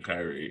 Kyrie's still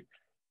Kyrie.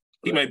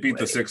 He might beat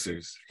the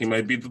Sixers. He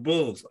might beat the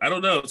Bulls. I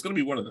don't know. It's going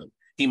to be one of them.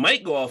 He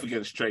might go off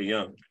against Trae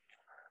Young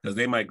because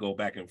they might go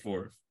back and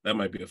forth. That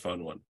might be a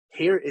fun one.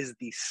 Here is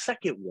the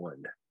second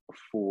one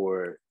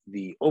for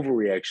the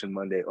Overreaction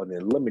Monday on the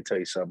Let Me Tell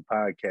You Something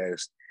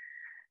podcast.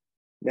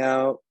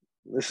 Now,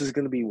 this is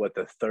going to be,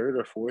 the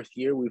 3rd or 4th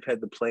year we've had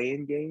the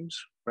play-in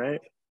games, right?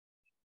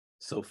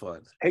 So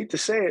fun. Hate to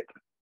say it,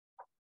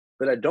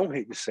 but I don't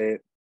hate to say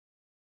it.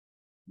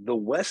 The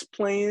West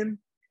play-in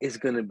is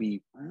going to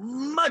be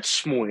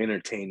much more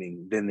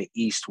entertaining than the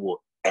East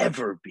will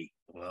ever be.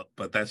 Well,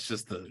 but that's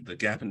just the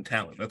gap in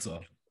talent. That's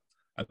all.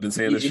 I've been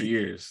saying this for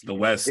years. The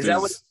West is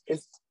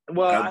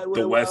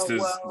the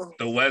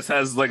West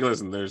has, like,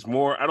 listen, there's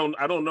more. I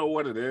don't know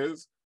what it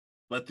is,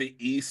 but the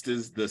East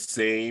is the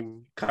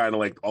same, kind of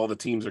like all the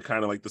teams are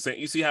kind of like the same.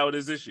 You see how it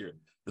is this year.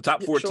 The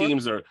top 4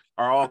 teams are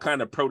all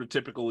kind of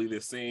prototypically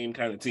the same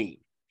kind of team.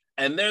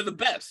 And they're the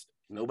best.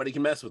 Nobody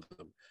can mess with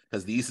them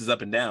because the East is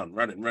up and down,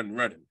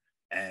 running.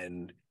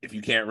 And if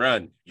you can't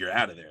run, you're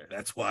out of there.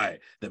 That's why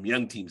them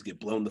young teams get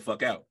blown the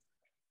fuck out.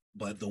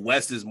 But the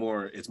West is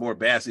it's more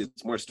basket,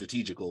 it's more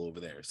strategical over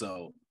there.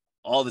 So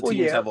all the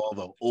teams have all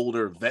the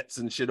older vets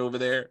and shit over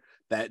there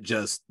that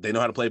just, they know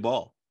how to play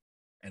ball.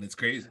 And it's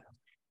crazy.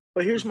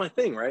 But here's my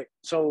thing, right?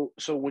 So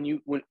when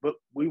you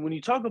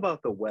talk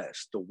about the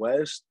West,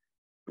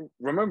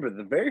 remember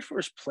the very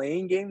first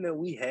playing game that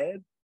we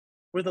had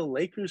were the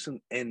Lakers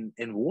and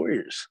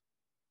Warriors.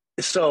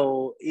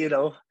 So,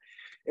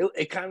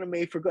 it kind of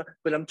made forgot,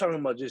 but I'm talking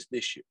about just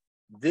this year.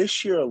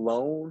 This year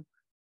alone,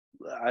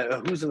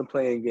 who's in the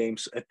playing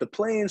games? If the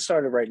play-in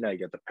started right now, you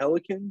got the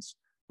Pelicans,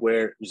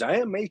 where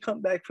Zion may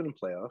come back for the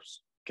playoffs.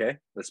 Okay,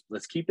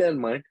 let's keep that in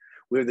mind.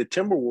 We have the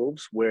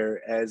Timberwolves,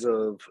 where as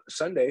of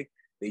Sunday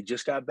they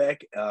just got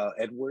back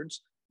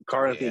Edwards.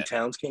 Karl Anthony Yeah,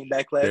 Towns came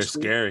back they're last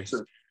week, scary.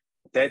 so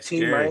They're that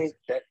team scary.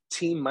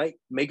 might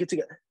make it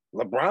together.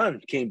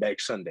 LeBron came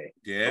back Sunday.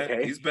 Yeah,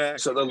 Okay, he's back.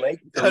 so the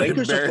Got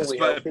Lakers are embarrassed fully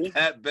by healthy.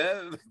 Pat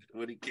Bev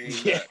when he came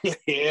Yeah, back. You know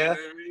yeah, what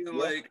I mean? yeah.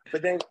 Like,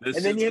 But then this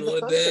you shit's have the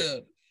going Thunder.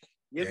 down.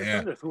 You have the Yeah.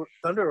 Thunder.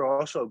 Thunder are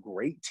also a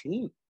great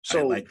team. I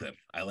So like them.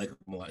 I like them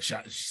a lot.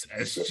 Shai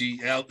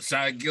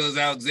Gillis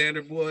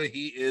Alexander, boy,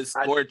 he is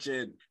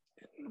scorching.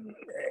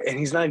 And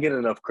he's not getting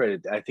enough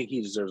credit. I think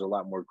he deserves a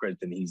lot more credit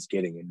than he's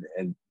getting,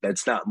 and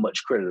that's not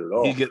much credit at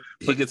all. He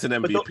gets an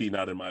MVP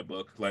nod in my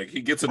book. Like,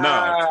 he gets a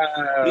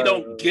nod. He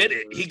don't get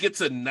it. He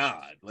gets a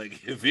nod.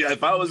 Like,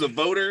 if I was a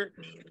voter,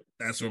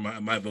 that's where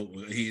my vote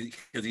was.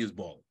 Because he was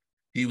balling.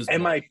 He was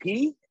balling.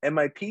 MIP,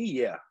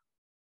 yeah.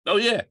 Oh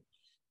yeah.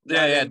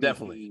 Yeah, MVP,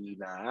 definitely.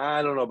 Nah,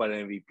 I don't know about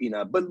MVP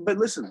now. But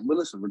listen,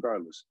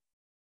 regardless,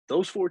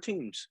 those 4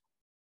 teams.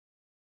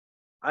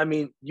 I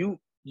mean,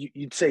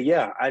 you'd say,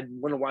 yeah, I'd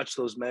want to watch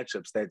those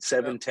matchups, that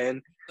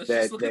 7-10,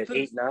 that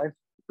 8-9.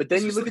 But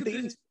then you look at the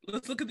East.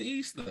 Let's look at the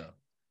East, though.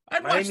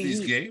 I'd watch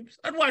these games.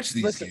 I'd watch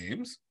these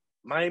games.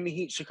 Miami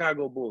Heat,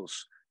 Chicago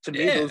Bulls. To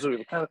me, those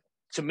are kind of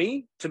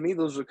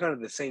those are kind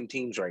of the same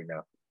teams right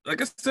now.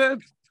 Like I said,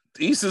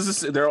 the East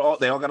is they all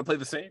got to play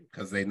the same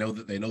because they know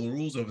the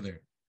rules over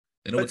there.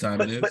 They know what time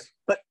it is.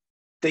 But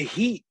the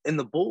Heat and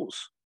the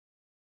Bulls,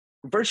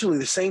 virtually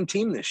the same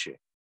team this year.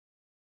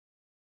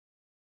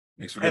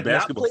 Have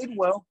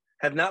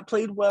not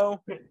played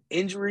well.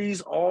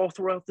 Injuries all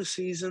throughout the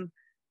season.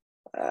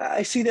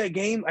 I see that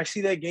game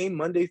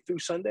Monday through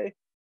Sunday.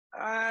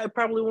 I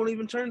probably won't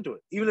even turn to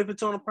it, even if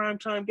it's on a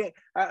primetime game.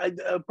 I'm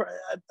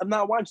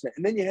not watching it.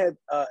 And then you had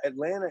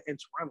Atlanta and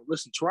Toronto.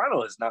 Listen,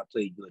 Toronto has not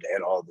played good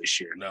at all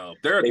this year. No,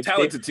 they're a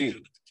talented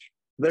team.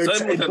 They're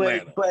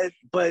Atlanta. But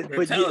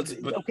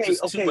talented, but okay,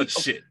 too much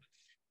shit.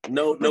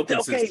 No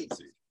consistency.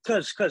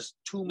 Because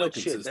too much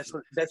shit. That's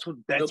what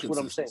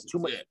I'm saying. Too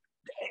much. Yeah.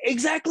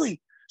 Exactly.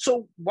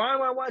 So why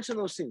am I watching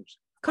those teams?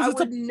 Because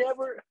it's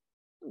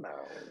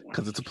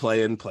a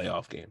play-in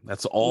playoff game.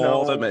 That's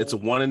all that matters. It's a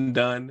one and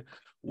done.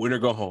 Win or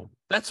go home.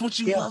 That's what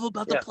you love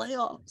about the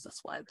playoffs. That's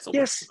why it's so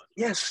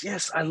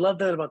yes. I love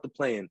that about the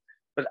play-in.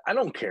 But I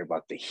don't care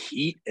about the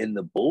Heat and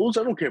the Bulls.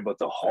 I don't care about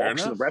the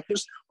Hawks and the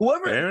Raptors.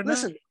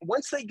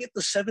 Once they get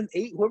the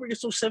 7-8, whoever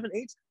gets those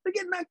 7-8s, they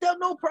get knocked out,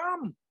 no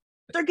problem.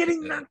 They're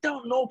getting knocked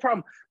out, no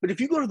problem. But if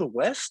you go to the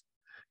West,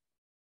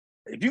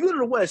 and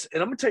I'm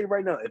gonna tell you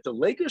right now, if the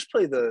Lakers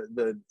play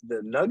the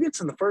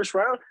Nuggets in the first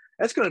round,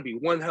 that's gonna be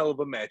one hell of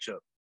a matchup.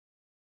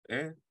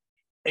 Yeah.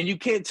 And you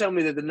can't tell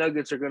me that the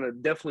Nuggets are gonna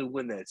definitely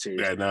win that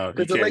series. Yeah, no,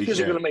 because the Lakers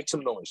are gonna make some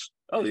noise.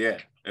 Oh yeah,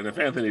 and if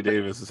Anthony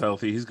Davis is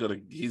healthy, he's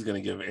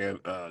gonna give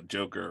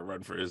Joker a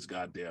run for his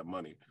goddamn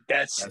money.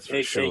 That's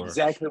for sure.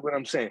 Exactly what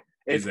I'm saying.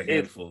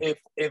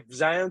 If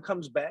Zion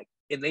comes back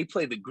and they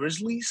play the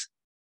Grizzlies,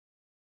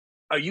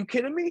 are you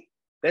kidding me?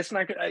 That's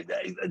not good.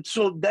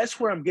 So that's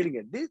where I'm getting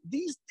at.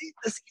 These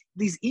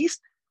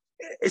East,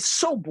 it's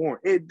so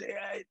boring.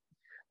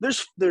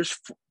 There's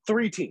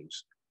 3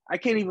 teams. I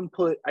can't even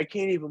put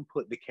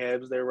the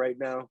Cavs there right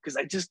now because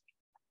I just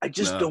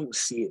don't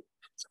see it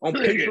on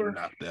paper.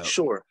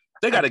 Sure,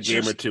 they got a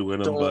game or two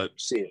in them, but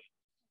see it.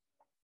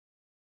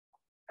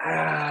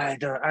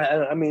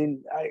 I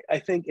mean, I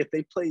think if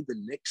they play the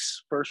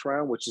Knicks first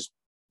round, which is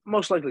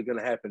most likely going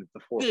to happen if the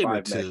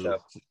 4-5 matchup.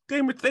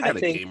 They got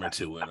a game or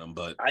two in them,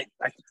 but I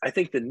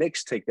think the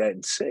Knicks take that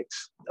in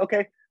 6.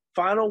 Okay,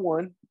 final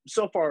one.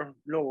 So far,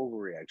 no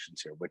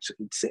overreactions here, which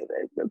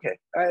okay.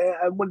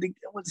 I wanted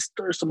to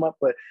stir some up,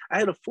 but I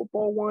had a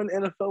football one,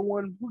 NFL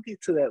one. We'll get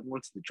to that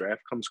once the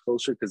draft comes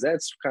closer because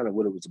that's kind of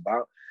what it was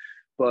about.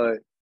 But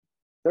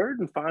third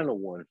and final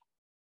one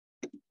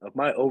of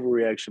my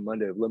overreaction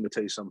Monday of Let Me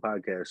Tell You Something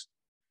podcast.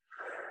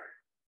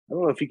 I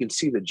don't know if you can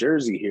see the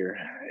jersey here.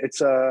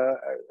 It's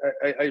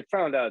I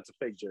found out it's a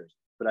fake jersey,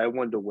 but I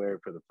wanted to wear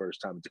it for the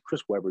first time. It's a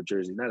Chris Webber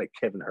jersey, not a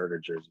Kevin Herter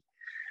jersey.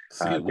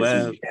 He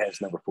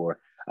has number 4.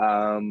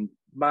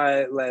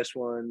 My last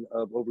one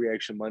of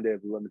Overreaction Monday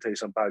of the Let Me Tell You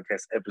Something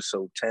podcast,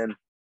 episode 10.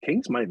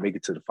 Kings might make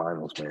it to the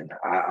finals, man.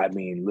 I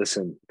mean,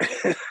 listen,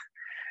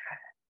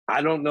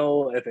 I don't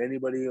know if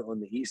anybody on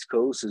the East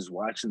Coast is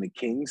watching the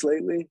Kings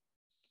lately,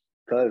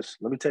 because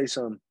let me tell you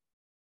something.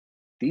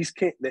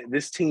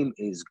 This team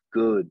is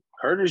good.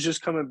 Herter's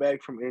just coming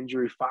back from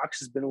injury. Fox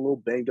has been a little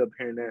banged up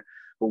here and there,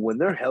 but when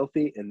they're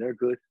healthy and they're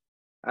good,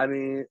 I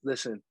mean,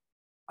 listen,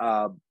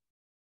 I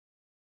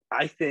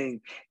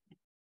think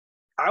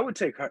I would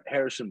take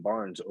Harrison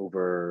Barnes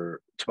over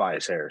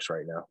Tobias Harris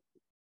right now.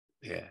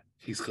 Yeah,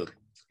 he's cooking.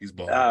 He's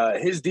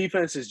balling. His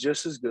defense is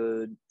just as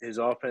good. His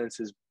offense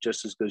is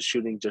just as good.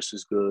 Shooting just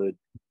as good.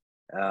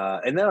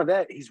 And none of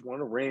that, he's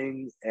won a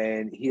ring,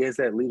 and he has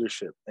that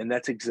leadership. And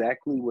that's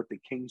exactly what the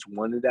Kings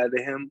wanted out of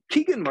him.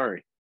 Keegan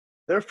Murray,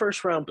 their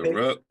first-round pick.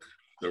 The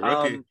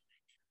rookie.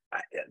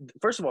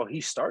 first of all,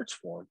 he starts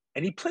for him,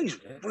 and he plays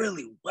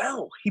really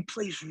well. He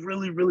plays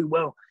really, really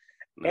well.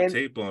 No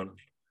tape on him.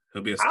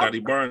 He'll be a Scotty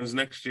Barnes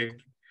next year.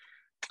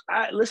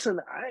 I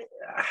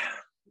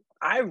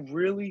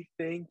really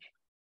think.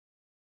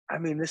 I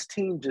mean, this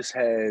team just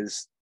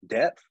has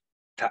depth.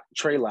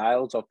 Trey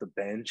Lyles off the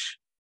bench.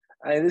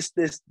 This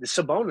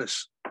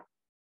Sabonis.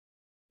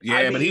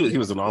 Yeah, but he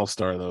was an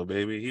all-star though,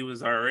 baby. He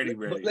was already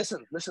ready. But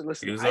listen.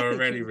 He was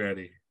already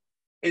ready.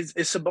 Is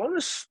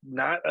Sabonis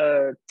not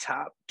a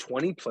top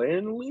 20 player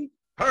in the league?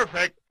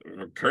 Perfect.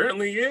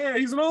 Currently, yeah,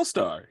 he's an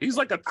all-star. He's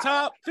like a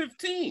top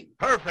 15.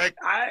 Perfect.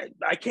 I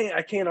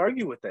can't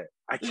argue with that.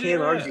 I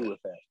can't argue with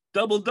that.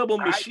 Double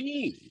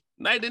machine.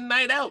 Night in,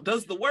 night out,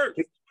 does the work.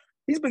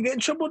 He's been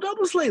getting triple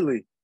doubles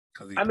lately.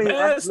 I mean,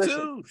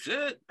 too.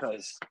 Shit.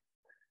 Because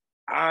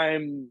I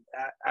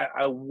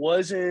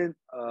wasn't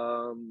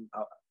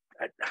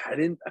I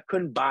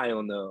couldn't buy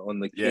on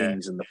the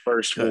Kings in the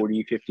first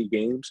 40, 50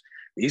 games.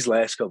 These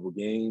last couple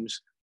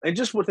games, and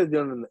just what they've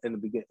done in the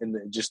beginning,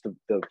 just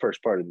the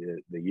first part of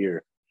the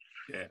year.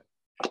 Yeah,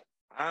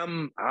 I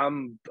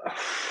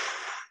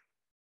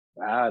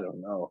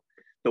don't know.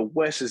 The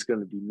West is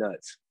going to be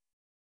nuts,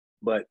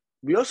 but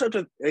we also have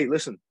to. Hey,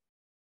 listen,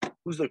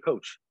 who's their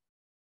coach?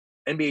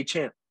 NBA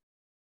champ,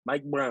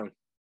 Mike Brown,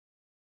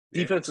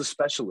 defensive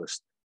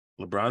specialist.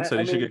 LeBron said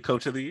he should get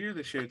Coach of the Year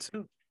this year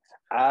too.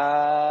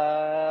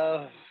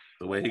 The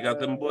way he got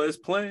them boys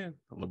playing,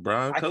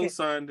 LeBron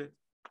co-signed it.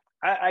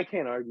 I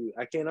can't argue.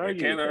 I can't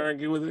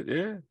argue with it.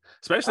 Yeah,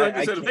 especially like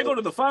I said, if they go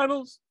to the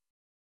finals,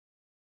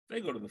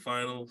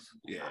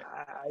 Yeah.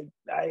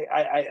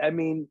 I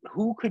mean,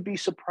 who could be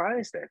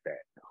surprised at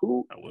that?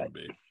 Who? I wouldn't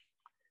be.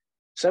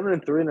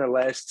 7-3 in their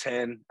last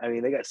 10. I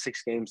mean, they got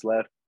 6 games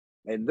left,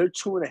 and they're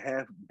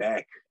 2.5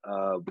 back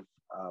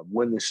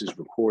when this is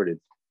recorded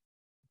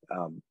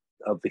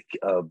of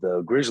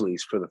the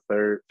Grizzlies for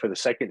the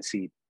second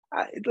seed.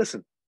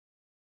 Listen,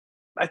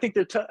 I think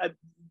they're tough.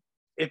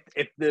 If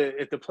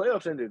the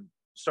playoffs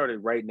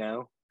started right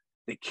now,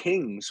 the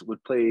Kings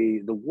would play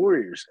the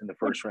Warriors in the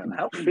first round.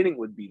 How fitting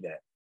would be that?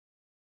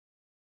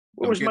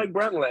 Where was Mike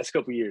Brown the last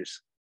couple of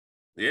years?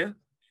 Yeah,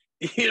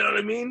 you know what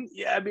I mean.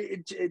 Yeah, I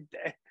mean,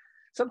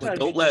 sometimes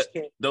don't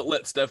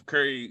let Steph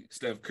Curry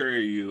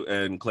you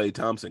and Klay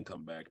Thompson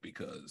come back,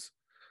 because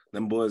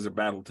them boys are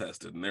battle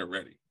tested and they're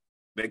ready.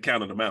 They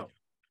counted them out.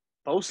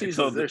 Both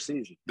seasons, their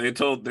season. They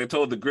told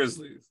the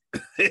Grizzlies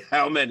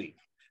how many.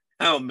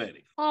 Hey.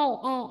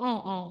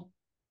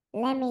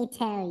 Let me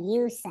tell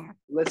you something.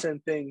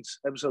 Listen, things,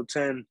 episode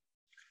 10.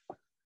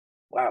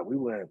 Wow, we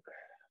went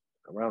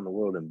around the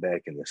world and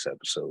back in this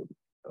episode.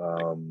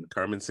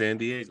 Carmen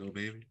Sandiego,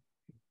 baby.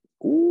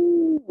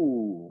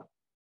 Ooh.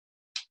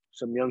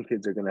 Some young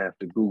kids are going to have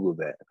to Google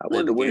that. I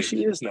wonder where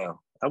she is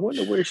now.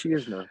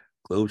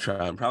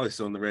 Globetrotting, probably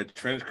still in the red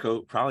trench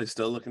coat, probably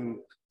still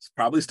looking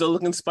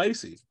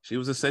spicy. She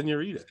was a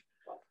senorita.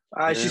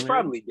 She's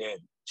probably dead.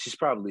 She's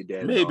probably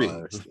dead. Maybe.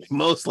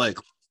 Most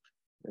likely.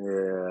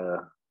 Yeah.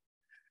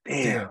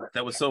 Damn.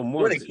 That was so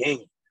morbid.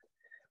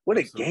 What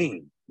a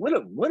game. What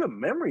a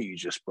memory you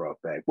just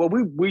brought back. Well,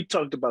 we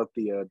talked about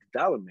the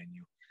dollar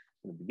menu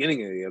in the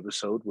beginning of the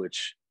episode,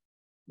 which,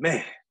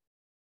 man,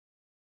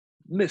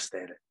 missed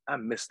that. I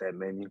missed that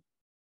menu.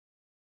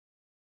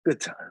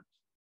 Good time.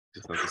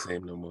 It's not the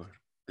same no more.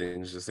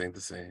 Things just ain't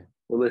the same.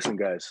 Well, listen,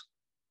 guys.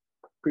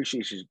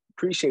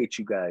 Appreciate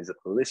you guys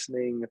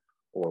listening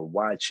or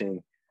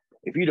watching.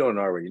 If you don't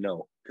already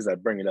know, because I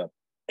bring it up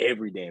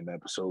every damn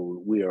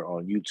episode, we are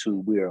on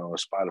YouTube, we are on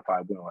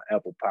Spotify, we're on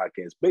Apple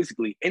Podcasts.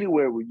 Basically,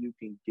 anywhere where you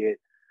can get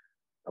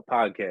a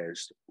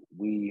podcast,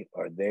 we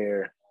are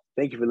there.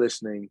 Thank you for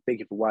listening. Thank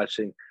you for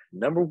watching.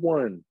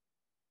 #1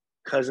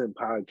 cousin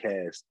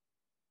podcast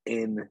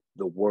in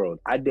the world.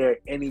 I dare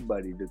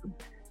anybody to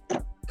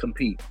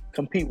compete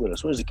with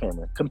us. Where's the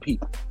camera?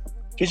 Compete.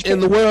 In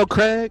the world,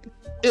 Craig.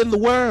 In the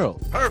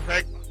world.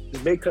 Perfect.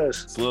 Make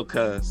us. It's Lil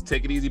Cuz.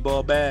 Take it easy,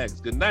 ball bags.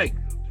 Good night.